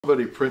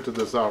Somebody printed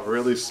this out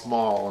really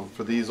small, and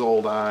for these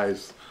old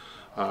eyes,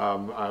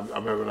 I'm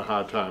having a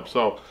hard time.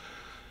 So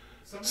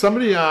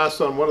somebody asked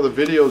on one of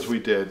the videos we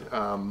did,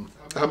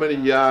 how many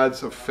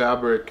yards of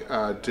fabric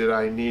did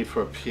I need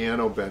for a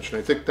piano bench? And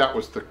I think that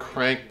was the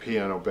crank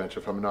piano bench,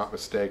 if I'm not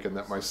mistaken,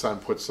 that my son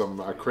put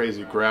some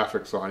crazy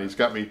graphics on. He's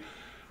got me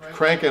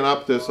cranking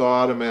up this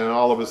ottoman, and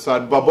all of a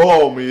sudden,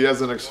 ba-boom, he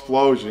has an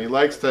explosion. He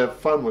likes to have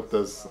fun with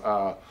this,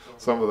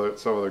 some of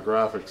the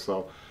graphics.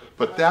 So,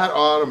 but that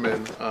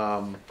ottoman,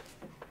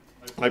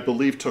 I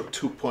believe, took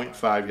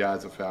 2.5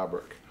 yards of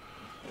fabric.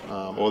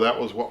 Or that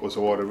was what was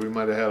ordered. We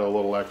might have had a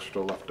little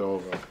extra left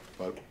over,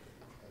 but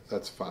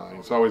that's fine.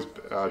 It's always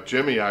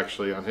Jimmy,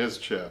 actually, on his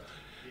chair.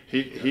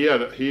 He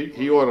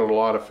ordered a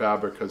lot of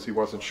fabric because he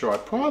wasn't sure.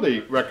 I'd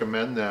probably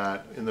recommend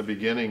that in the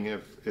beginning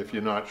if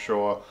you're not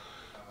sure,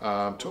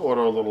 to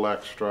order a little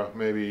extra,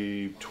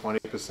 maybe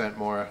 20%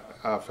 more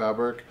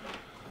fabric.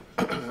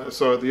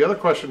 So the other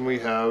question we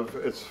have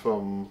is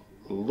from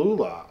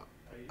Lula.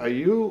 Are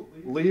you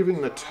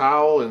leaving the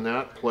towel in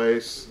that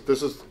place?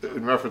 This is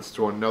in reference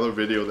to another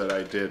video that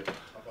I did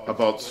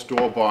about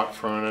store-bought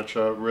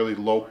furniture, really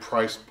low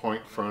price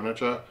point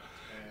furniture,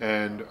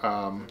 and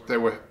there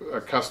were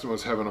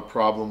customers having a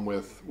problem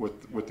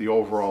with the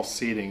overall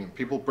seating.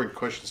 People bring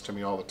cushions to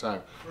me all the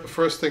time. The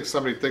first thing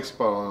somebody thinks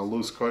about on a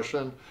loose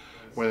cushion,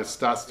 when it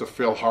starts to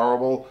feel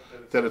horrible,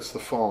 that it's the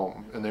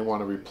foam and they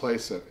want to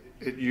replace it.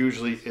 It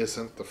usually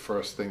isn't the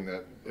first thing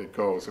that it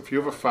goes. If you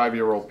have a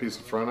 5-year-old piece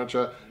of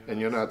furniture and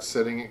you're not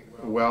sitting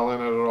well in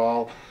it at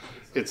all,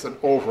 it's an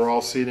overall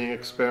seating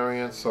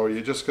experience, so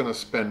you're just going to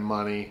spend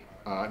money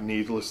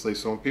needlessly.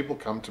 So when people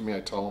come to me,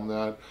 I tell them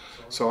that.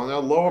 So on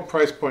that lower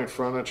price point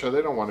furniture,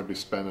 they don't want to be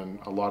spending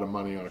a lot of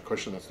money on a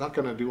cushion that's not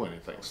going to do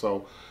anything.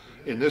 So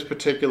in this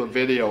particular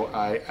video,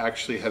 I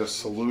actually had a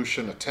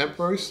solution, a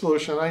temporary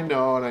solution. I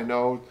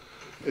know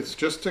it's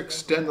just to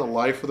extend the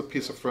life of the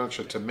piece of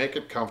furniture, to make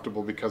it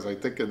comfortable, because I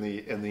think in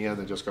the end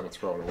they're just going to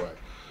throw it away.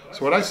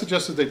 So what I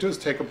suggested they do is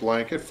take a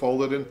blanket,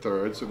 fold it in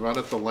thirds, and run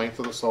it the length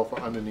of the sofa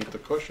underneath the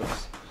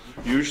cushions.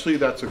 Usually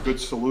that's a good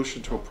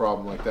solution to a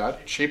problem like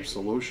that. Cheap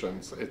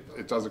solutions.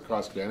 It doesn't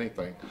cost you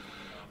anything.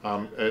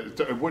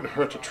 It wouldn't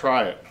hurt to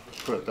try it,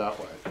 put it that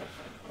way.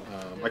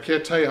 I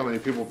can't tell you how many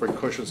people bring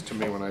cushions to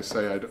me when I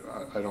say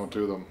I don't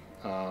do them.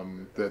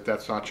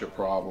 That's not your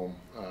problem.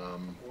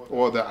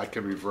 Or that I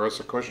can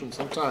reverse a cushion.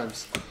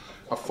 Sometimes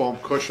a foam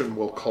cushion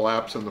will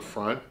collapse in the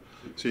front,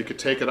 so you could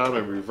take it out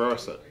and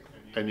reverse it,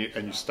 and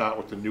you start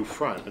with the new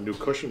front, a new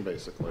cushion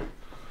basically.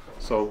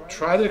 So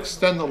try to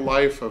extend the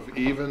life of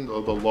even the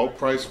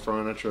low-priced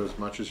furniture as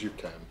much as you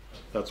can.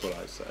 That's what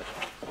I say.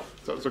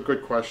 So it's a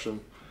good question.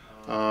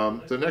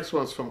 The next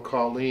one's from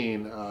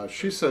Colleen.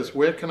 She says,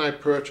 where can I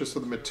purchase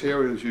the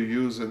materials you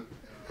use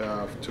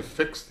to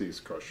fix these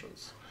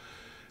cushions?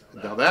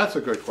 Now that's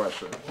a good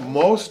question.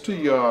 Most of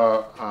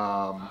your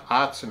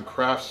arts and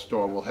crafts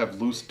store will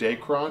have loose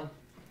Dacron,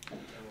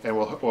 and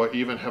or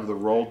even have the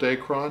roll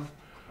Dacron.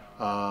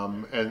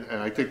 And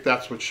I think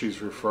that's what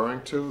she's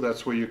referring to.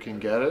 That's where you can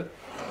get it.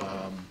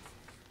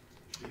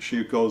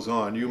 She goes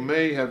on, you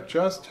may have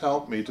just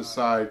helped me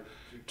decide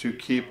to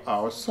keep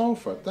our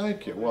sofa.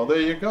 Thank you. Well,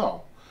 there you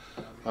go.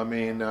 I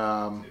mean,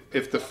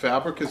 if the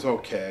fabric is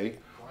okay,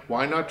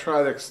 why not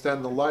try to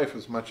extend the life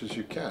as much as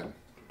you can?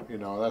 You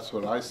know, that's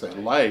what I say.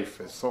 Life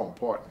is so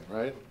important,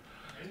 right?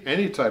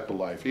 Any type of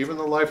life, even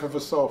the life of a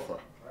sofa.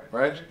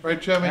 Right? Right,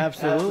 Jimmy?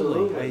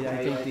 Absolutely. I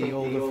think the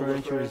older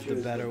furniture is the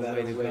better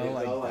way to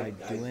go.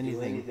 I'd do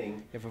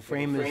anything. If a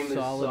frame is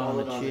solid on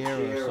a chair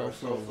or a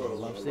sofa or a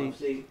love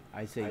seat,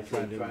 I say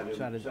try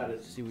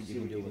to see what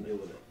you can do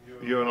with it.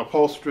 You're an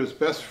upholsterer's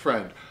best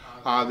friend.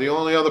 The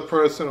only other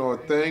person or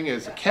thing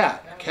is a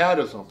cat. A cat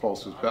is an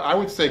upholsterer's best. I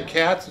would say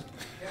cats,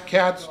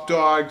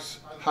 dogs,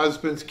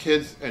 husbands,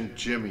 kids, and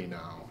Jimmy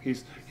now.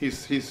 He's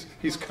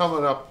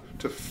coming up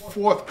to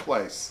 4th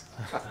place.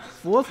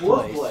 4th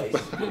place.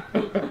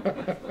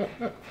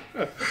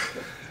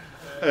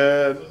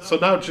 And so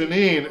now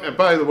Janine, and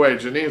by the way,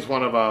 Janine's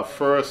one of our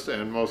first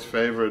and most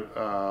favorite,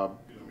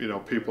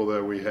 people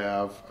that we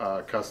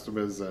have,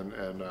 customers and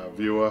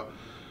viewer.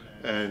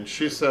 And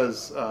she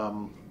says,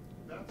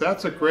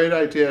 that's a great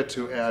idea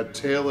to add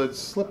tailored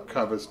slip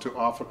covers to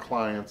offer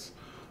clients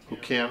who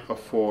can't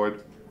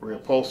afford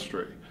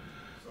reupholstery.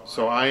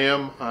 So I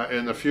am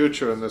in the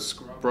future in this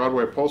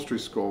Broadway upholstery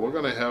school. We're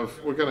going to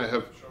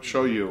have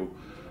show you.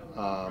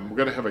 We're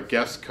going to have a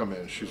guest come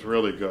in. She's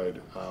really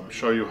good.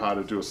 Show you how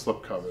to do a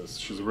slip covers.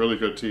 She's a really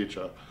good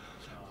teacher,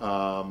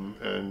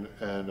 and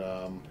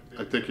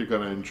I think you're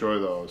going to enjoy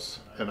those.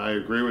 And I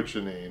agree with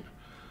Janine.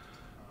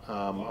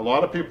 A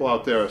lot of people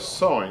out there are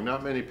sewing.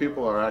 Not many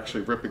people are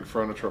actually ripping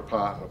furniture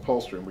apart in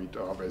upholstery. And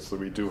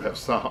we do have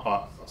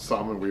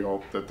some, and we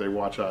hope that they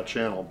watch our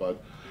channel.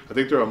 But I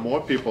think there are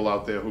more people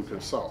out there who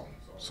can sew.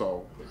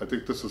 So I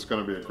think this is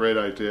going to be a great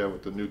idea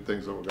with the new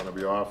things that we're going to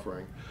be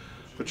offering.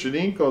 But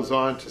Janine goes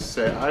on to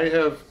say, I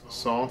have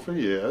sewn for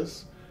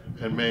years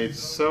and made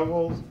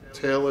several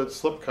tailored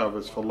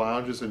slipcovers for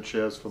lounges and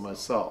chairs for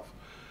myself.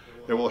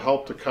 It will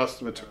help the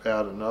customer to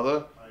add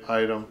another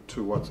item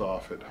to what's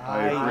offered.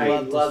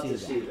 I'd love to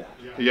see that.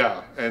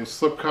 Yeah, and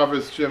slip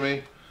covers,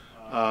 Jimmy,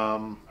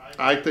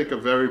 I think are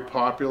very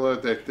popular.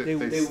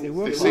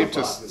 They seem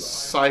to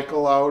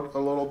cycle out a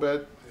little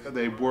bit.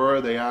 They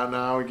are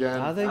now again.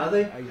 Are they?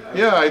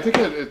 Yeah, I think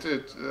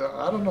it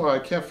I don't know. I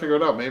can't figure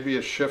it out. Maybe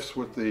it shifts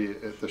with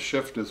the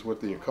shift is with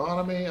the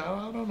economy.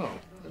 I don't know.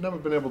 I've never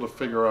been able to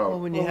figure out. Well,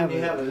 when you have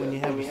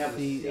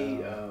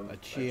a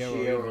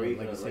chair or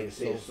even like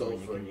say a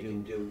sofa, and you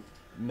can do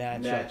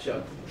match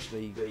up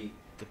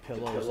the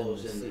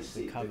pillows and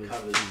the covers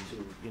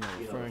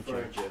to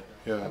furniture.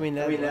 Yeah. I mean,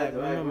 I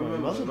remember my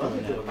mother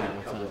doing that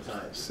a couple of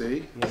times.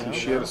 See,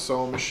 she had a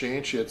sewing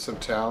machine. She had some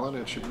talent,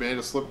 and she made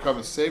a slip cover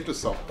and saved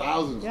herself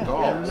thousands of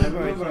dollars. I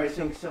remember. I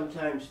think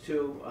sometimes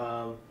too.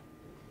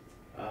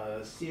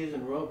 Sears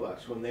and Roebuck,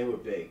 when they were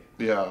big,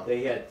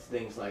 they had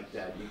things like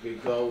that. You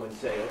could go and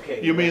say,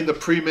 okay. You mean the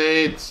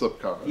pre-made slip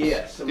covers?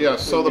 Yes. Yeah.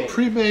 So the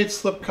pre-made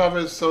slip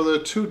covers. So there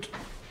are two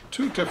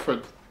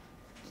different.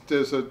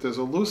 There's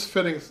a loose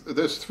fitting.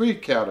 There's three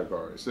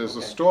categories. There's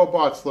a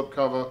store-bought slip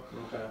cover,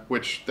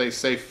 which they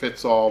say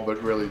fits all,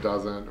 but really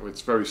doesn't.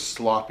 It's very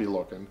sloppy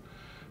looking.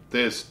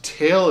 There's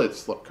tailored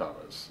slip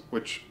covers,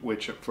 which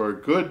for a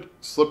good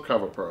slip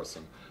cover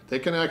person, they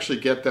can actually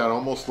get that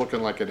almost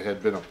looking like it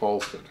had been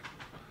upholstered.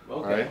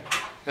 Okay. Right?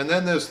 And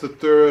then there's the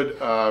third,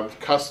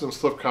 custom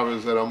slip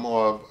covers that are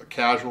more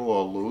casual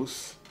or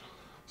loose.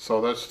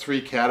 So that's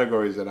three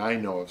categories that I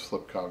know of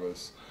slip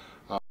covers.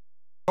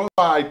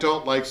 I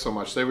don't like so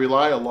much. They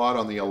rely a lot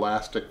on the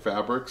elastic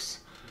fabrics,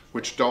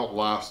 which don't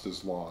last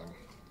as long.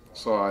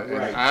 So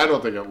I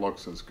don't think it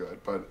looks as good.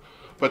 But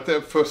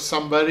for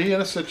somebody in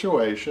a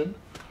situation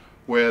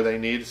where they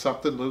need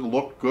something to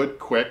look good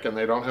quick and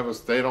they don't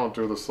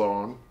do the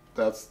sewing,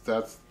 that's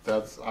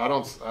I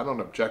don't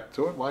object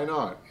to it. Why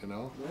not?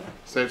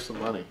 Save some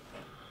money.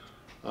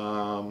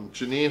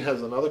 Janine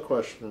has another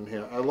question in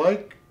here. I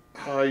like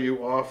how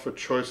you offer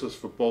choices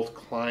for both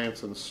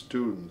clients and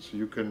students.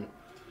 You can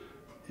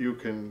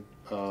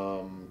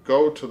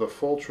go to the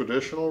full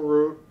traditional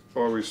route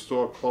or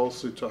restore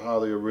closely to how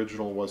the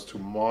original was to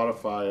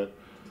modify it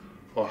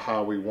or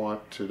how we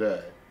want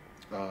today.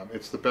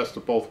 It's the best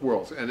of both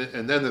worlds. And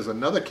then there's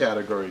another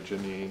category,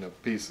 Janine,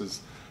 of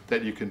pieces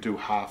that you can do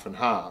half and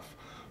half.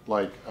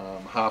 Like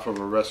half of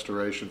a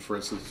restoration, for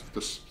instance,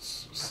 the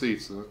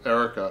seats.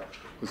 Erica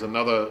is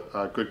another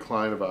good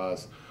client of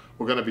ours.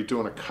 We're going to be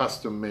doing a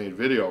custom-made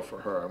video for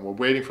her, and we're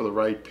waiting for the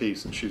right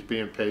piece, and she's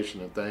being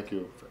patient, and thank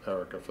you,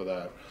 Erica, for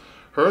that.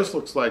 Hers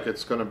looks like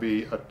it's going to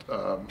be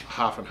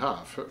half and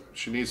half.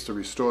 She needs to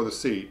restore the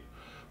seat,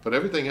 but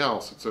everything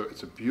else,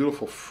 it's a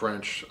beautiful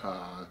French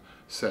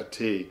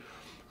settee,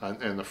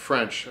 and the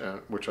French,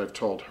 which I've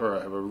told her,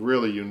 have a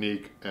really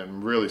unique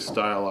and really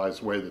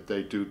stylized way that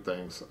they do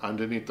things.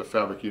 Underneath the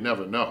fabric, you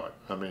never know it.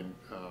 I mean,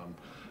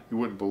 you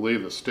wouldn't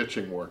believe the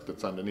stitching work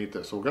that's underneath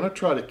this. So we're going to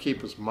try to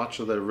keep as much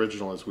of the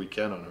original as we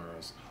can on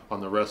hers.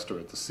 On the rest of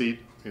it, the seat,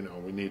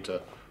 we need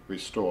to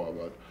restore,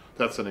 but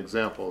that's an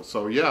example.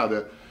 So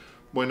yeah,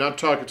 we're not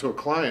talking to a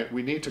client.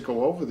 We need to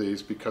go over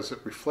these because it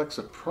reflects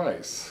in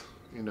price,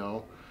 and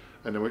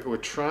we're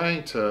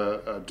trying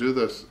to do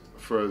this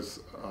for as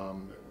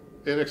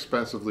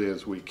inexpensively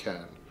as we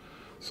can.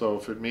 So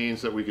if it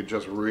means that we could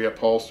just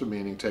reupholster,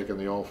 meaning taking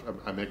the old,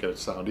 I make it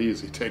sound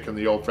easy, taking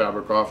the old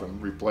fabric off and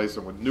replace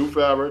it with new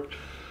fabric,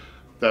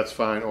 that's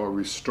fine. Or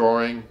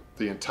restoring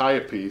the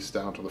entire piece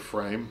down to the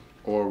frame,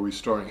 or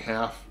restoring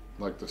half,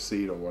 like the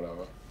seat or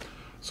whatever.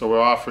 So we're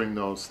offering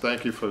those.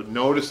 Thank you for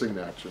noticing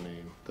that,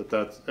 Janine.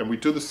 And we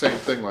do the same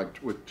thing like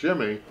with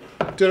Jimmy.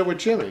 Did it with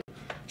Jimmy.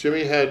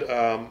 Jimmy had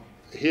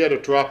he had a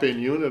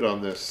drop-in unit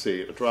on this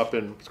seat. A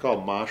drop-in. It's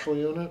called Marshall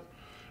unit.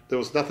 There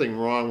was nothing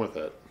wrong with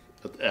it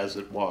as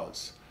it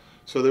was.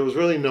 So there was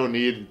really no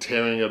need in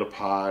tearing it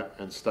apart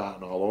and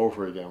starting all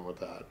over again with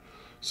that.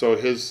 So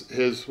his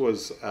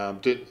was,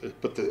 but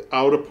the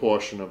outer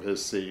portion of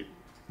his seat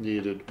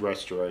needed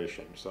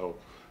restoration. So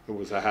it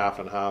was a half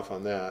and half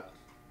on that.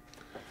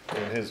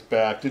 And his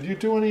back. Did you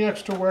do any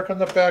extra work on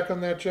the back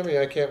on that, Jimmy?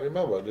 I can't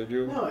remember. Did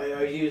you? No,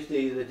 I used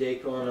the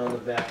Dacron on the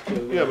back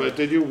too. Yeah, but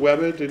did you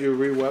web it? Did you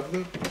re-web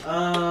it?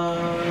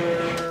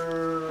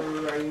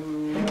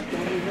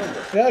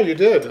 Yeah, you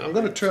did. I'm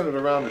going to turn it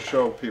around to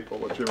show people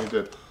what Jimmy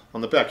did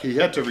on the back. He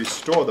had to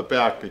restore the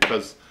back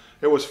because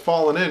it was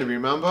falling in,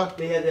 remember?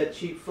 They had that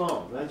cheap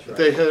foam, that's right.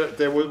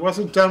 It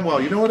wasn't done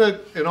well. You know what,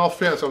 in all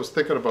fairness, I was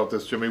thinking about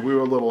this, Jimmy. We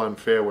were a little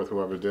unfair with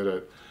whoever did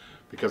it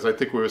because I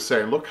think we were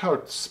saying, look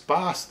how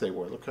sparse they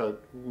were. Look how,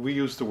 we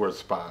used the word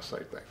sparse,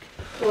 I think.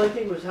 Well, I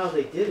think it was how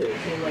they did it. It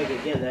seemed like,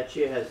 again, that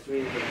chair has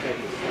three different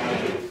types of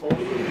styles of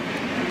upholstery.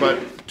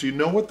 But do you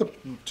know what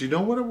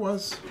it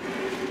was?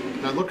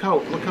 Now look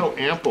how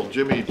ample,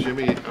 Jimmy.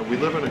 We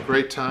live in a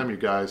great time, you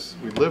guys.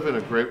 We live in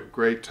a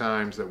great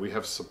times that we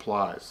have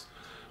supplies.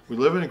 We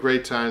live in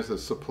great times that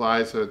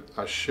supplies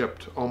are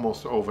shipped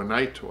almost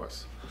overnight to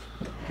us.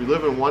 We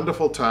live in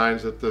wonderful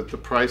times that the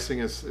pricing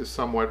is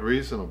somewhat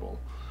reasonable.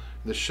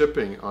 The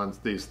shipping on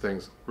these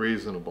things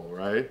reasonable,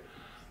 right?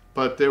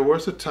 But there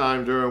was a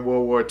time during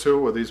World War II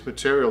where these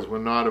materials were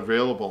not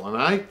available, and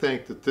I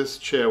think that this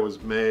chair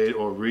was made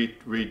or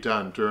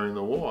redone during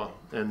the war,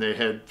 and they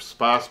had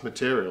sparse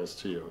materials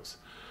to use.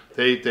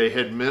 They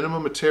had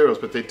minimum materials,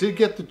 but they did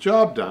get the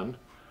job done,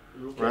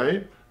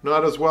 right?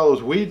 Not as well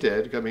as we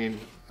did. I mean,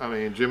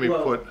 Jimmy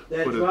put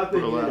that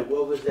drop-in unit.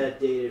 What was that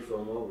dated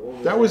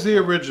from? That was the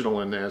original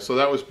in there, so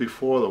that was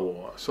before the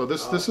war. So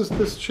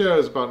this chair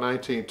is about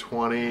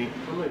 1920.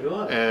 Oh my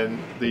God! And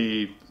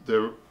the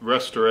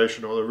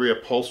restoration or the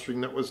reupholstering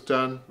that was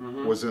done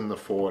was in the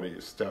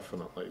 40s,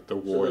 definitely. The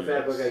war years. So the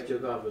fabric I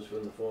took off was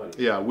from the 40s.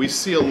 Yeah, we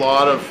see a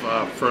lot of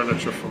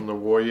furniture from the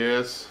war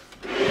years,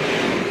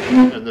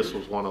 and this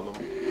was one of them.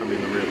 I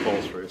mean, the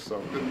reupholstery.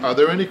 So, are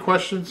there any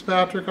questions,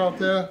 Patrick, out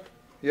there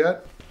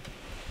yet?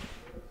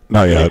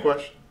 Not yet. Any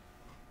questions?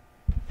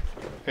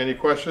 Any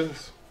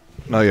questions?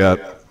 Not yet.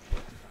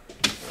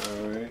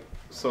 All right.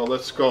 So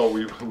let's go.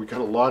 We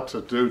got a lot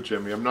to do,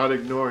 Jimmy. I'm not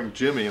ignoring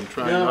Jimmy. I'm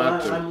trying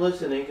not to. I'm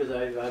listening because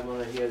I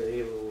want to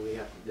hear what we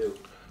have to do.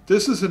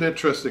 This is an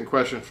interesting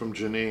question from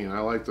Janine. I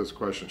like this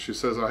question. She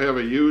says, I have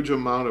a huge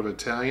amount of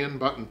Italian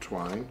button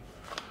twine,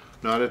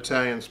 not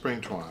Italian spring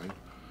twine,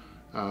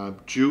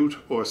 jute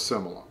or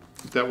similar,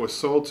 that was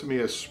sold to me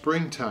as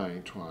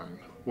spring-tying twine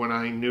when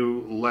I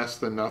knew less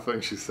than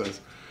nothing, she says.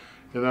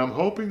 And I'm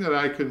hoping that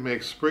I could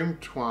make spring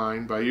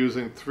twine by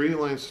using 3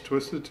 lengths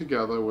twisted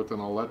together with an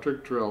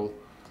electric drill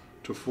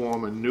to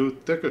form a new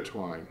thicker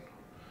twine.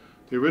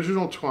 The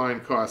original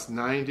twine cost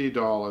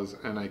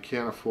 $90 and I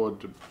can't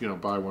afford to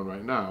buy one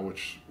right now,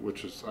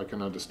 which is I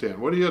can understand.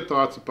 What are your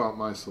thoughts about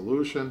my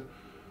solution?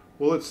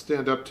 Will it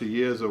stand up to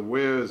years of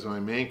wear is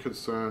my main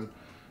concern.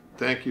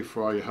 Thank you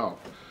for all your help.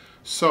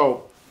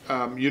 So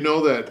you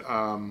know that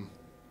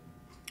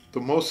the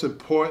most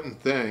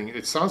important thing,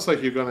 it sounds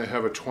like you're going to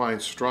have a twine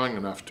strong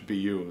enough to be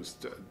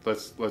used.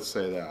 Let's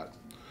say that.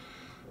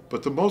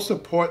 But the most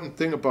important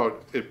thing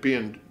about it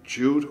being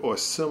jute or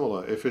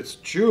similar, if it's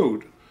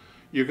jute,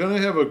 you're going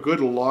to have a good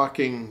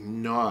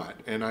locking knot,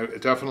 and I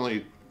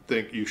definitely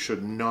think you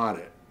should knot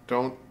it.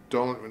 Don't.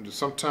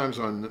 Sometimes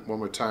when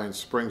we're tying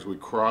springs, we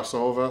cross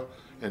over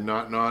and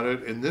not knot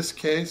it. In this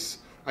case,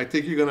 I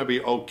think you're going to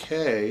be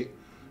okay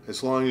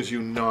as long as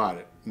you knot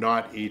it.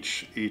 Knot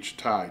each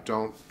tie.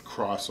 Don't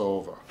cross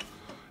over,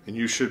 and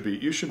you should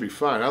be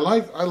fine. I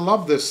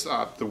love this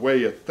the way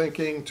you're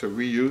thinking to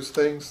reuse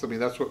things. I mean,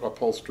 that's what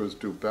upholsterers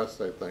do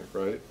best, I think,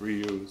 right?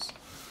 Reuse.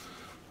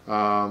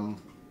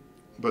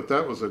 But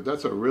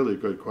that's a really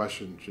good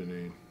question,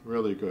 Janine.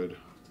 Really good.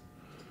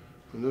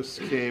 And this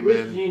came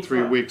in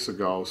 3 weeks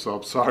ago, so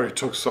I'm sorry it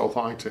took so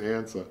long to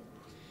answer.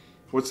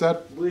 What's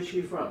that? Where's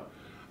she from?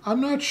 I'm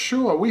not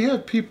sure. We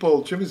have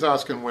people. Jimmy's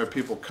asking where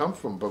people come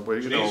from, but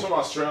Janine's from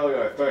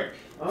Australia, I think.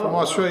 From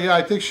Australia, yeah,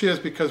 I think she is,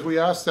 because we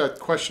asked that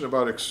question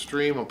about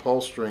extreme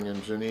upholstering,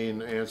 and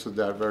Janine answered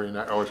that very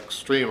nice. Oh,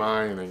 extreme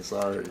ironing,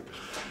 sorry.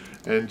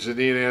 And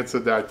Janine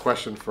answered that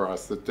question for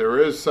us, that there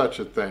is such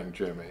a thing,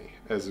 Jimmy,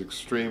 as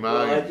extreme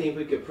ironing. Well, I think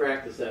we could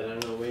practice that. I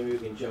don't know, maybe we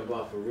can jump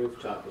off a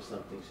rooftop or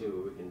something, see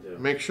what we can do.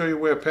 Make sure you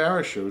wear a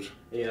parachute.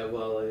 Yeah,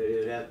 well,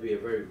 it'd have to be a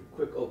very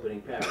quick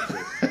opening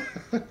parachute.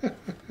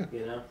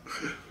 You know?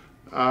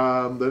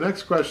 The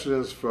next question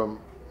is from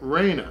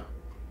Raina.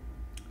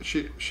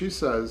 She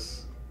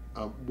says,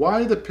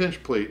 why the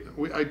pinch pleat?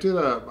 I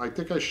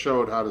think I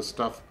showed how to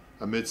stuff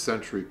a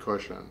mid-century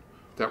cushion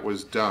that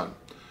was done.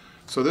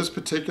 So this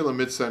particular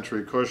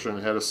mid-century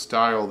cushion had a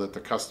style that the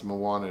customer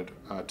wanted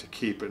to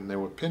keep, and they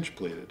were pinch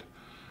pleated.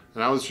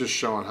 And I was just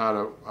showing how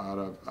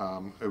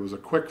to it was a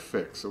quick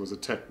fix. It was a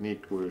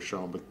technique we were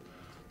showing, but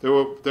they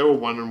were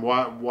wondering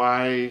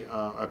why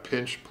a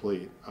pinch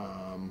pleat?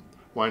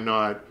 Why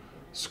not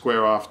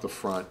square off the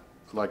front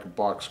like a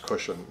box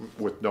cushion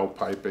with no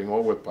piping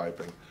or with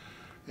piping?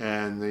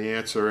 And the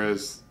answer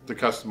is the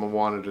customer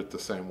wanted it the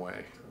same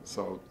way.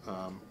 So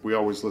we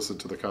always listen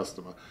to the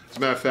customer. As a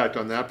matter of fact,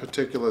 on that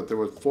particular, there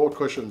were 4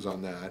 cushions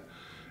on that.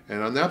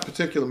 And on that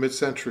particular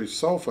mid-century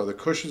sofa, the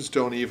cushions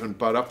don't even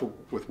butt up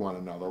with one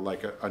another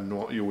like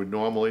you would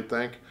normally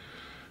think.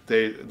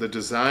 The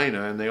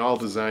designer, and they all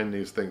design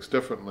these things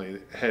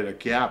differently, had a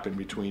gap in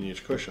between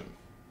each cushion.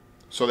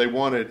 So they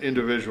wanted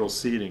individual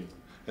seating,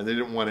 and they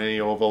didn't want any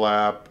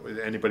overlap,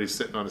 anybody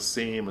sitting on a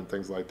seam and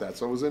things like that.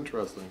 So it was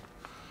interesting.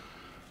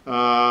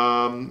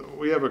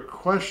 We have a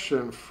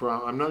question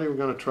from, I'm not even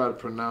going to try to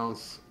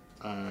pronounce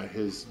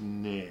his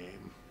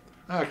name.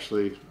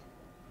 Actually,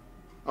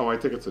 I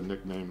think it's a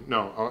nickname.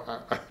 No,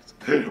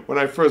 when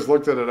I first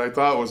looked at it, I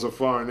thought it was a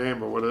foreign name,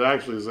 but what it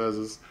actually says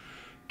is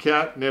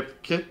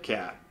Catnip Kit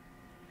Kat.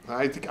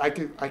 I think I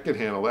could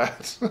handle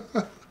that.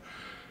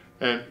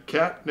 And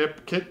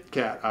Catnip Kit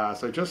Kat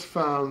asks, I just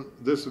found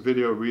this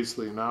video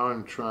recently. Now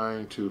I'm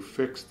trying to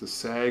fix the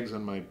sags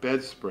on my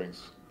bed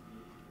springs.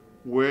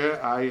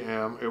 Where I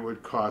am, it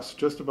would cost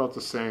just about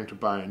the same to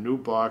buy a new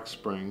box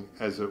spring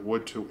as it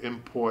would to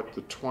import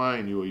the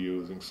twine you were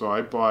using. So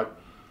I bought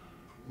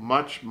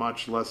much,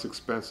 much less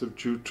expensive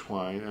jute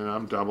twine, and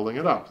I'm doubling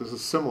it up. This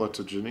is similar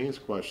to Janine's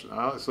question.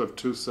 I also have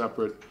 2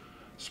 separate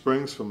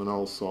springs from an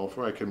old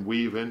sofa I can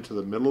weave into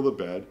the middle of the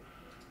bed,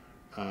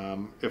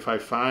 If I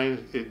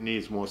find it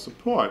needs more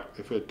support,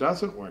 if it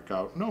doesn't work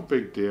out, no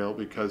big deal,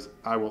 because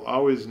I will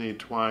always need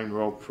twine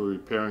rope for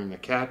repairing the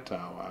cat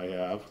tower I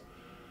have,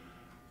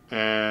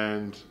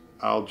 and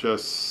I'll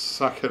just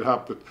suck it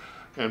up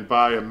and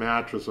buy a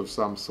mattress of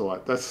some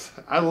sort.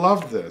 I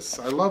love this.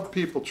 I love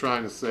people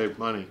trying to save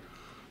money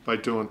by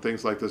doing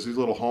things like this, these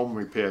little home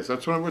repairs.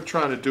 That's what we're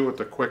trying to do with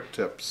the quick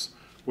tips,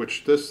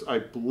 which this, I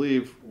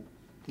believe,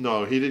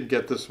 no, he didn't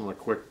get this from a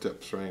quick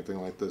tips or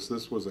anything like this.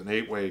 This was an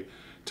 8-way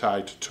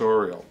tie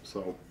tutorial.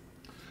 So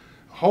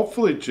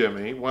hopefully,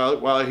 Jimmy,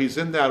 while he's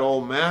in that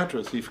old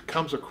mattress, he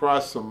comes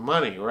across some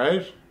money,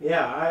 right?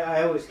 Yeah,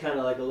 I always kind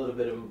of like a little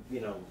bit of,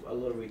 a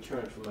little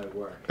return for my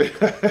work.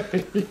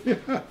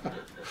 Yeah.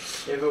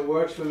 If it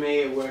works for me,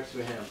 it works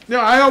for him.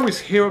 Yeah, I always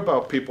hear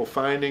about people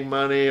finding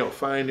money or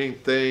finding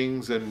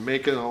things and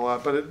making a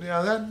lot, but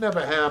that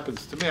never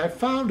happens to me. I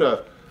found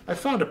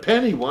a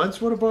penny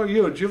once. What about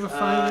you? Did you ever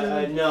find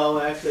anything? No,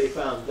 I actually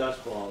found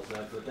dust balls,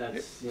 but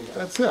that's,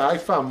 That's it. I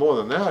found more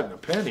than that in a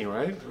penny,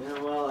 right?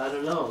 Yeah, well, I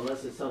don't know,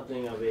 unless it's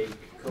something of a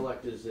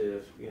collector's,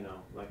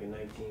 like a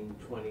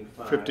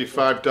 1925.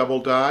 55 double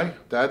die?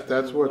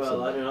 That's worth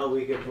Well, I don't know,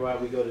 we could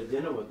probably go to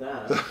dinner with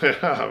that.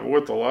 Yeah,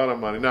 worth a lot of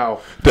money. Now,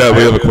 Dad,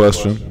 we have a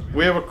question.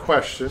 we have a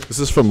question. This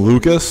is from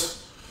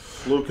Lucas.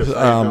 Lucas,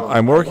 how you doing?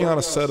 I'm working on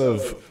a set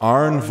of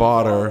Arn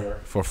Vodder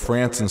for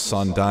France and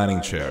Son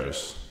dining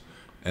chairs,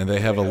 and they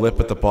have a lip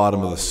at the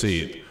bottom of the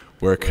seat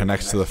where it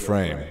connects to the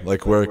frame,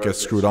 like where it gets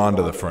screwed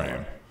onto the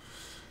frame.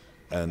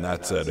 And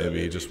that's it.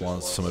 Maybe he just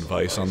wants some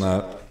advice on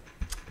that.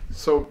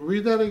 So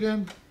read that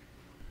again.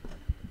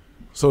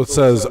 So it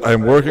says,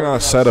 I'm working on a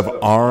set of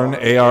Arn,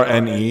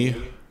 A-R-N-E,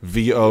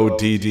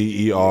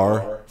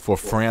 V-O-D-D-E-R, for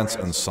France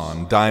and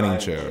Son dining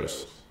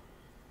chairs.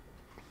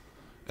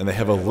 And they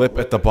have a lip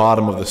at the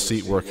bottom of the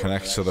seat where it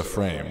connects to the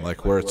frame,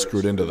 like where it's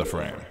screwed into the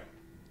frame.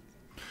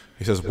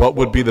 He says, what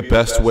would be the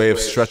best way of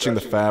stretching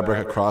the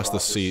fabric across the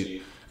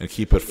seat and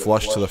keep it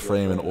flush to the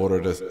frame in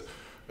order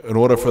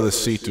for the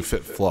seat to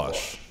fit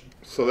flush?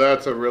 So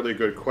that's a really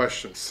good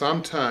question.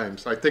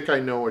 Sometimes, I think I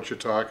know what you're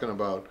talking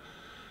about.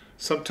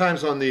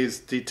 Sometimes on these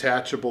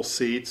detachable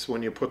seats,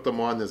 when you put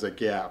them on, there's a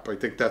gap. I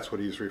think that's what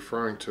he's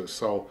referring to.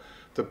 So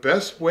the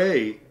best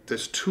way,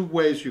 there's 2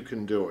 ways you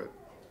can do it.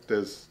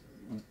 There's,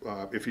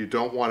 if you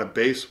don't want a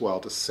base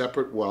welt, a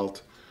separate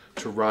welt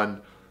to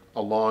run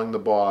along the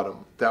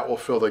bottom. That will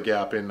fill the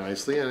gap in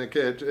nicely, and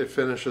it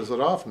finishes it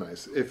off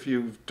nice. If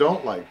you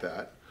don't like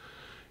that,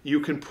 you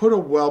can put a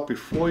welt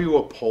before you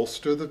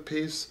upholster the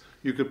piece.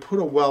 You could put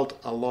a welt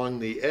along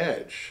the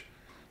edge,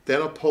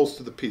 then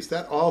upholster the piece.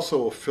 That also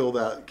will fill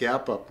that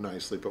gap up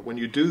nicely. But when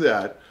you do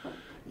that,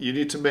 you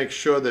need to make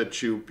sure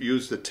that you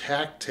use the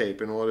tack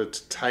tape in order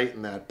to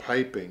tighten that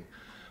piping,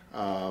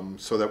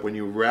 so that when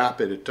you wrap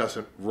it, it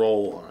doesn't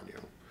roll on you.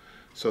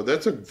 So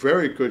that's a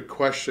very good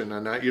question.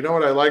 And you know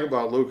what I like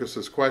about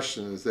Lucas's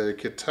question is that it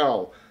could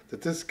tell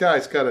that this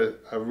guy's got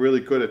a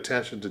really good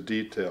attention to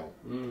detail.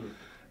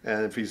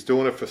 And if he's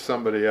doing it for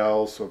somebody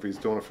else or if he's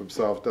doing it for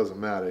himself, it doesn't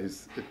matter.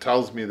 It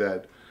tells me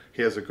that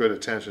he has a good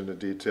attention to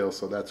detail,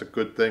 so that's a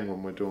good thing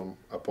when we're doing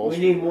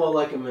upholstery. We need more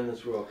like him in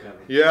this world, Kevin.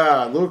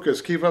 Yeah,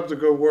 Lucas, keep up the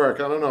good work.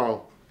 I don't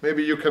know.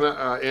 Maybe you can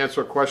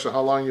answer a question.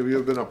 How long have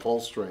you been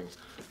upholstering?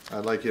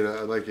 I'd like you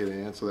to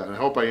answer that. I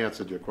hope I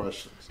answered your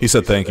questions. He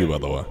said thank you, by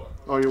the way.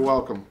 Oh, you're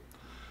welcome.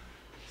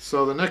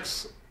 So the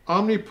next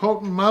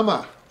omnipotent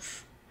mama,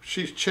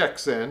 she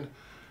checks in.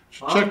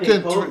 She checked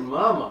in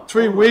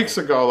three weeks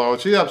ago, though.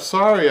 Gee, I'm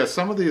sorry.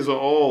 Some of these are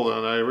old,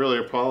 and I really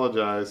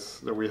apologize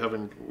that we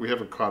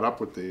haven't caught up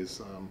with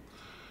these.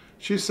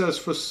 She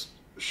says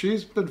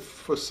she's been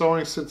for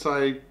sewing since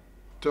I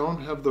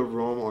don't have the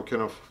room or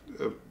can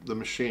the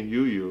machine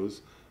you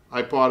use.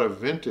 I bought a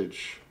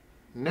vintage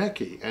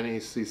Necchi,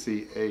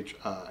 Necchi.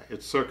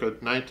 It's circa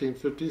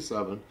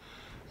 1957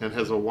 and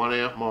has a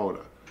 1-amp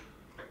motor.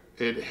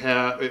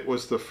 It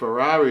was the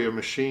Ferrari of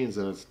machines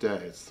in its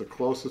day. It's the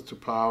closest to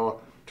power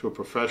to a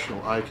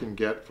professional I can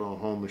get for a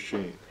home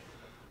machine.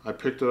 I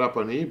picked it up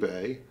on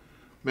eBay.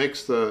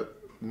 Makes the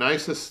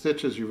nicest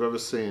stitches you've ever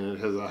seen. It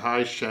has a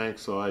high shank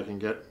so I can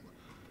get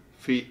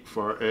feet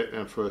for it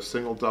and for a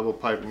single double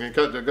pipe. They're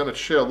going to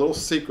share a little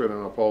secret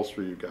in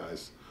upholstery, you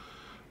guys.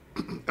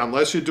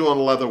 Unless you're doing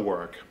leather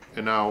work.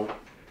 And now,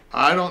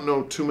 I don't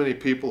know too many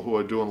people who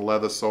are doing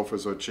leather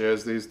sofas or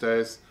chairs these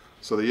days,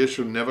 so the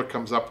issue never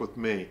comes up with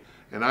me.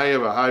 And I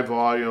have a high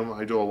volume,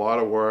 I do a lot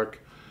of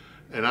work,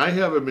 and I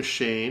have a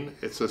machine.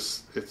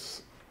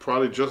 It's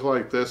probably just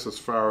like this as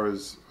far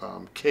as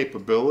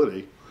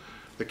capability.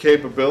 The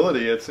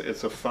capability, it's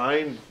a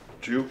fine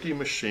Juki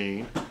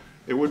machine.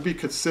 It would be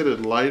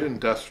considered light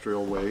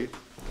industrial weight.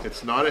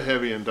 It's not a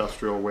heavy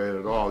industrial weight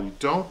at all. You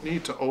don't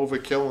need to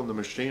overkill in the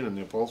machine in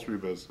the upholstery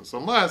business,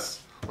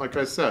 unless, like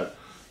I said,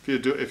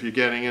 if you're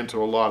getting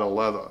into a lot of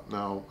leather.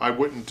 Now, I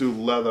wouldn't do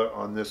leather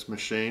on this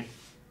machine.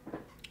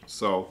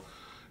 So,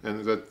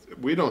 and that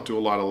we don't do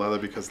a lot of leather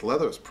because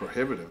leather is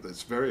prohibitive.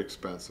 It's very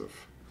expensive.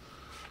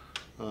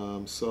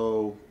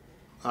 So,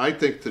 I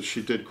think that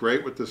she did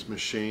great with this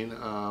machine.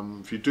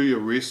 If you do your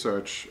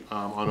research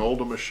on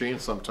older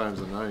machines, sometimes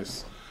they're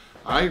nice.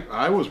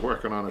 I was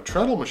working on a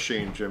treadle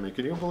machine, Jimmy.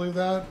 Can you believe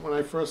that when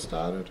I first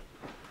started?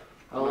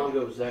 How long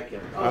ago was that,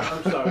 Kevin?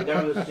 Oh, I'm sorry.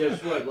 That was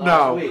just what,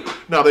 last week?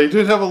 No, they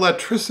did have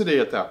electricity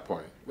at that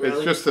point. Really?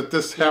 It's just that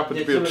this happened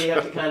to be Did somebody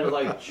have to kind of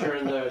like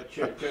churn the...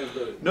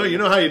 No, you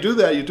know how you do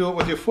that? You do it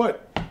with your foot.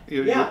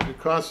 Yeah. You're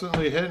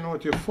constantly hitting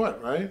with your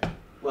foot, right?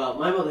 Well,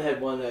 my mother had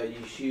one that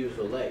she used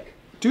a leg.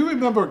 Do you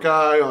remember a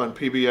guy on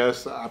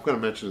PBS? I'm going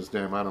to mention his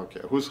name. I don't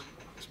care. Who's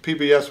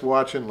PBS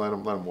watching? Let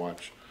him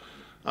watch.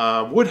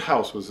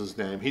 Woodhouse was his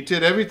name. He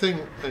did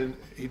everything, and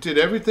he did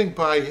everything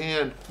by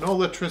hand. No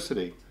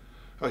electricity.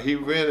 He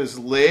ran his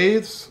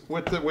lathes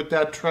with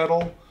that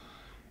treadle.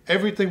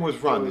 Everything was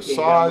run. The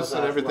saws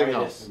and everything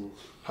else.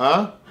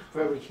 Huh?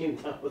 Probably came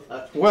down with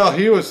that. Well,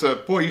 he was a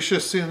boy. You should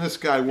have seen this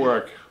guy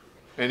work.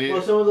 And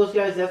Well, some of those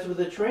guys, that's what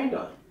they're trained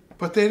on.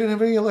 But they didn't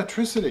have any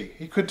electricity.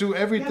 He could do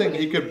everything.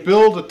 Yeah, he could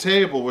build a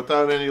table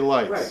without any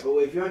lights. Right, but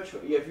if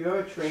you're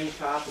a trained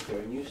carpenter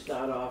and you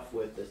start off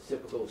with the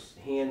typical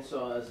hand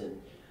saws and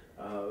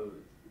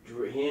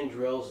hand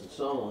drills and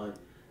so on,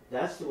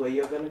 that's the way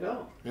you're going to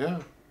go.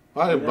 Yeah.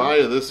 I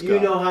admire this guy.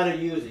 You know how to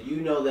use it. You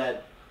know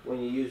that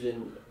when you're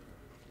using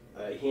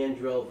a hand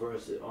drill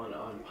versus on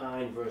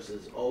pine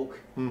versus oak,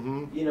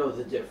 you know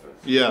the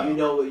difference. Yeah. You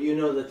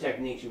know the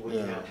techniques what you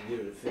have to do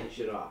to finish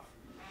it off.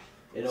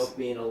 And oak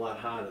being a lot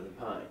harder than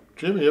pine.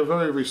 Jimmy, you're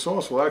very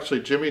resourceful.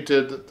 Actually, Jimmy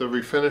did the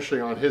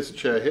refinishing on his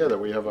chair here that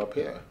we have up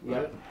here.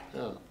 Right?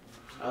 Yeah.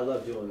 I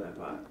love doing that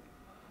part.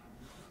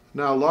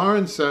 Now,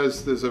 Lauren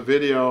says there's a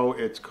video.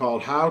 It's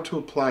called "How to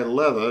Apply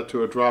Leather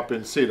to a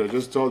Drop-In Seat." I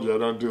just told you I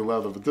don't do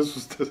leather, but this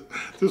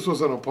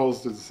was an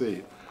upholstered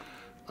seat.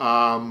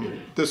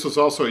 This was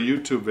also a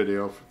YouTube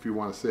video if you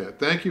want to see it.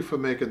 Thank you for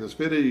making this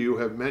video. You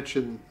have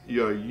mentioned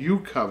your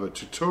U-cover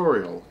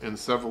tutorial in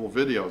several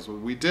videos.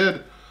 We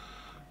did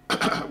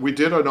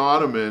an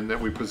ottoman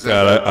that we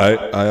presented.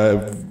 Yeah, I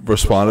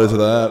responded to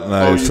that, and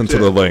I sent her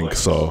the link,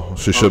 so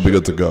she should be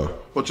good to go.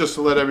 Well, just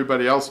to let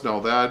everybody else know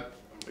that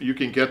you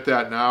can get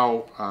that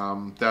now,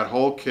 that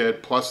whole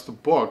kit plus the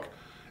book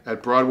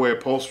at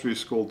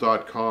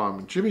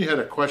BroadwayUpholsteryschool.com. Jimmy had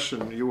a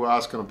question. You were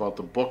asking about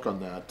the book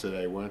on that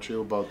today, weren't you?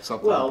 About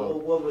something.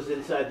 Well, what was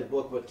inside the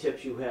book? What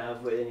tips you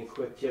have? Any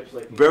quick tips?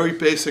 Very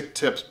basic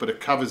tips, but it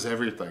covers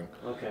everything.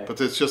 Okay.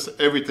 But it's just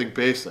everything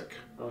basic.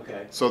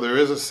 Okay. So there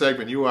is a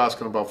segment. You were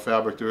asking about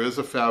fabric. There is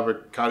a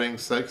fabric cutting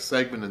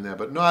segment in there,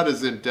 but not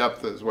as in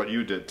depth as what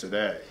you did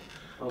today,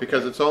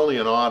 because it's only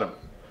an ottoman.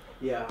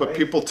 Yeah. But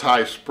people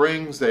tie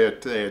springs. They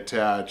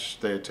attach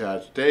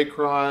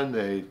Dacron.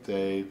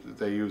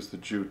 They use the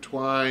jute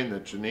twine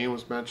that Janine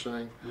was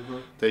mentioning.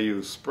 They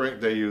use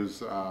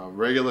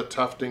regular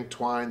tufting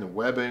twine, the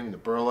webbing, the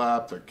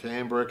burlap, the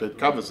cambric. It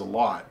covers a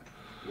lot.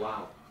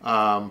 Wow.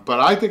 But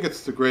I think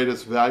it's the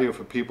greatest value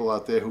for people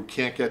out there who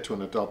can't get to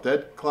an adult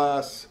ed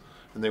class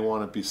and they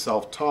want to be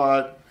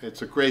self-taught.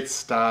 It's a great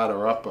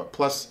starter upper.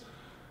 Plus,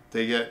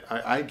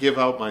 I give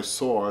out my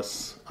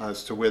source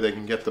as to where they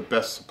can get the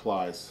best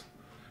supplies,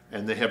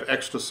 and they have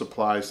extra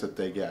supplies that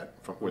they get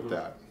with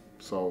that.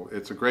 So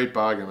it's a great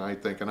bargain, I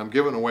think. And I'm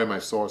giving away my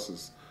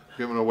sources.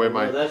 Giving away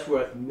Well, that's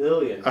worth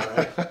millions,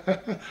 right?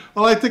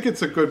 Well, I think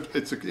it's in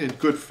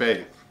good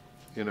faith.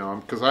 You know,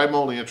 because I'm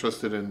only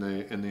interested in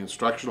the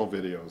instructional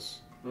videos,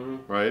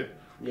 right?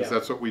 Because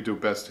that's what we do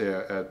best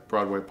here at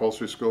Broadway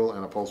Upholstery School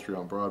and Upholstery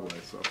on Broadway.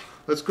 So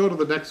let's go to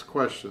the next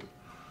question.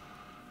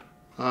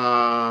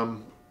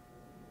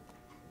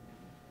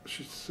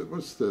 She said,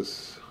 "What's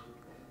this?"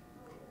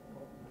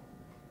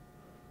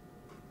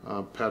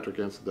 Patrick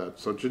answered that.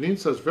 So Janine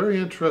says, "Very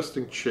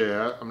interesting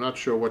chair." I'm not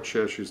sure what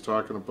chair she's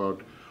talking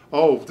about.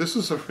 Oh, this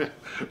is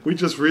we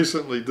just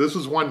recently. This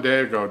was 1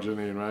 day ago,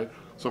 Janine, right?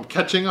 So I'm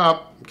catching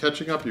up.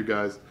 You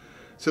guys. It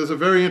says, "A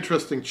very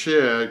interesting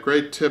chair.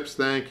 Great tips,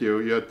 thank you.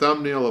 Your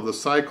thumbnail of the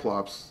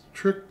Cyclops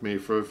tricked me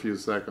for a few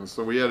seconds."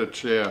 So we had a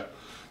chair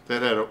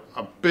that had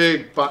a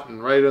big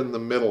button right in the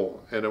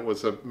middle, and it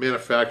was a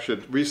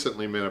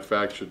recently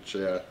manufactured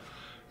chair,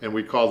 and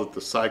we called it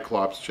the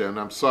Cyclops chair. And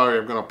I'm sorry,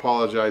 I'm going to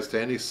apologize to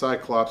any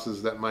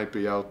Cyclopses that might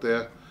be out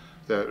there.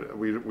 That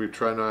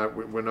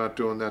we're not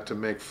doing that to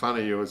make fun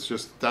of you. It's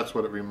just that's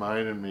what it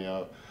reminded me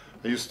of.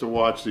 I used to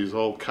watch these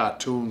old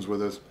cartoons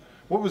with us.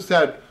 What was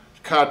that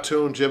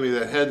cartoon, Jimmy,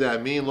 that had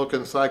that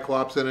mean-looking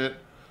Cyclops in it?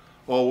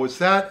 Or was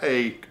that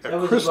a That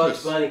was Christmas? a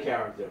Bugs Bunny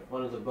character,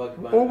 one of the Bugs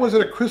Bunny. Or was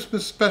it a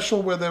Christmas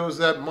special where there was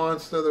that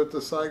monster that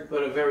the Cyclops?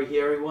 But a very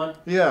hairy one?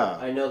 Yeah.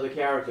 I know the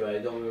character, I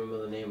don't remember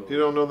the name of him. You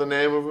don't know the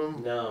name of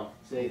him? No.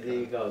 See, there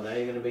you go. Now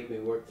you're going to make me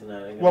work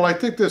tonight. Well, I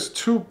think there's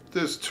two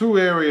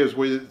areas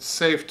where it's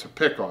safe to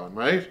pick on,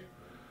 right?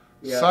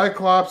 Yeah.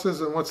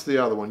 Cyclopses and what's the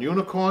other one?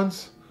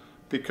 Unicorns?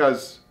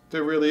 Because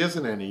there really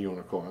isn't any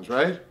unicorns,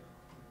 right?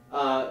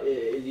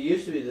 It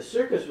used to be the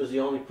circus was the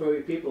only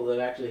people that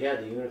actually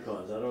had the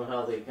unicorns. I don't know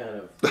how they kind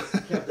of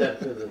kept that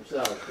to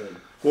themselves. But,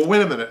 well,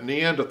 wait a minute.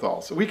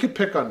 Neanderthals. We could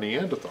pick on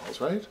Neanderthals,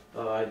 right?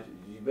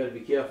 you better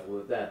be careful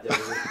with that.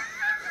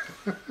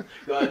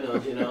 God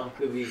knows, you know.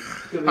 Could be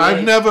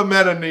I've never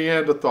met a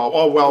Neanderthal.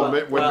 Oh, well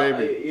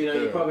maybe. You know,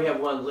 you probably have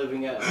one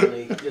living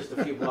just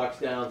a few blocks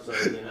down, so,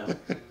 you know.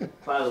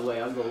 By the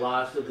way, I'm the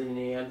last of the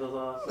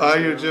Neanderthals. Are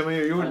you, Jimmy?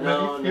 You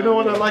know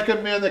what? I like a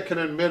man that can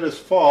admit his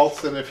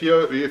faults, and if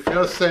you're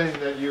saying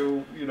that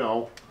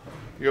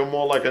you're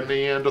more like a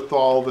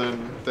Neanderthal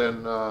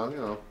than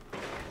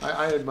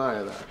I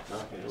admire that.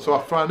 Okay, So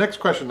for our next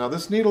question, now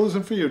this needle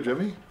isn't for you,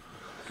 Jimmy.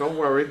 Don't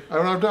worry.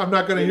 I'm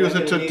not going to use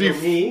it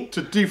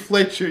to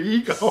deflate your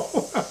ego.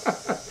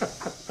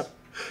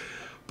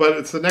 But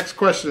it's the next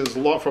question is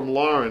from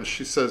Lauren.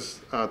 She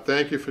says,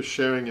 "Thank you for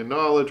sharing your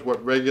knowledge.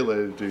 What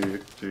regulator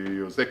do you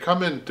use?" They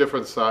come in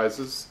different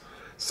sizes.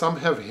 Some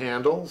have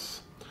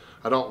handles.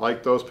 I don't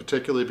like those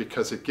particularly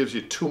because it gives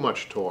you too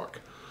much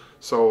torque.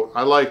 So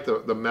I like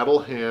the metal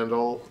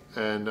handle,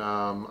 and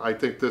I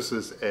think this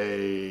is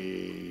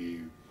a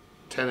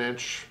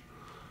 10-inch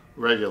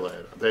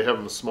regulator. They have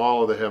them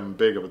smaller, they have them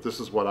bigger, but this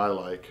is what I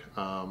like.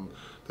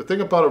 The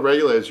thing about a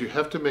regulator is you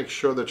have to make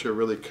sure that you're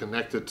really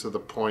connected to the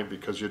point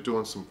because you're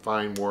doing some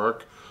fine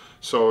work.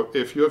 So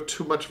if you have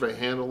too much of a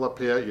handle up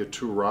here, you're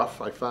too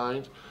rough, I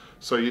find.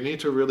 So you need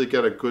to really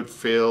get a good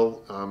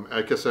feel.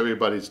 I guess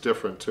everybody's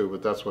different too,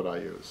 but that's what I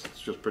use.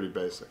 It's just pretty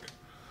basic.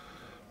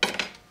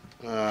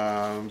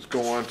 Let's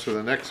go on to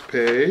the next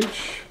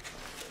page.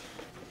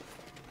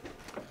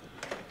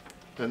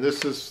 And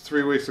this is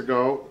 3 weeks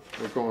ago.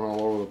 We're going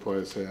all over the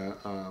place here.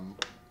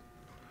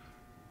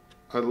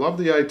 I love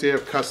the idea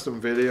of custom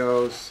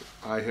videos.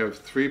 I have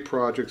 3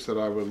 projects that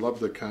I would love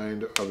the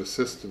kind of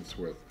assistance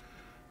with.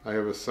 I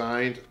have a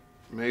signed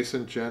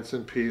Mason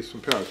Jensen piece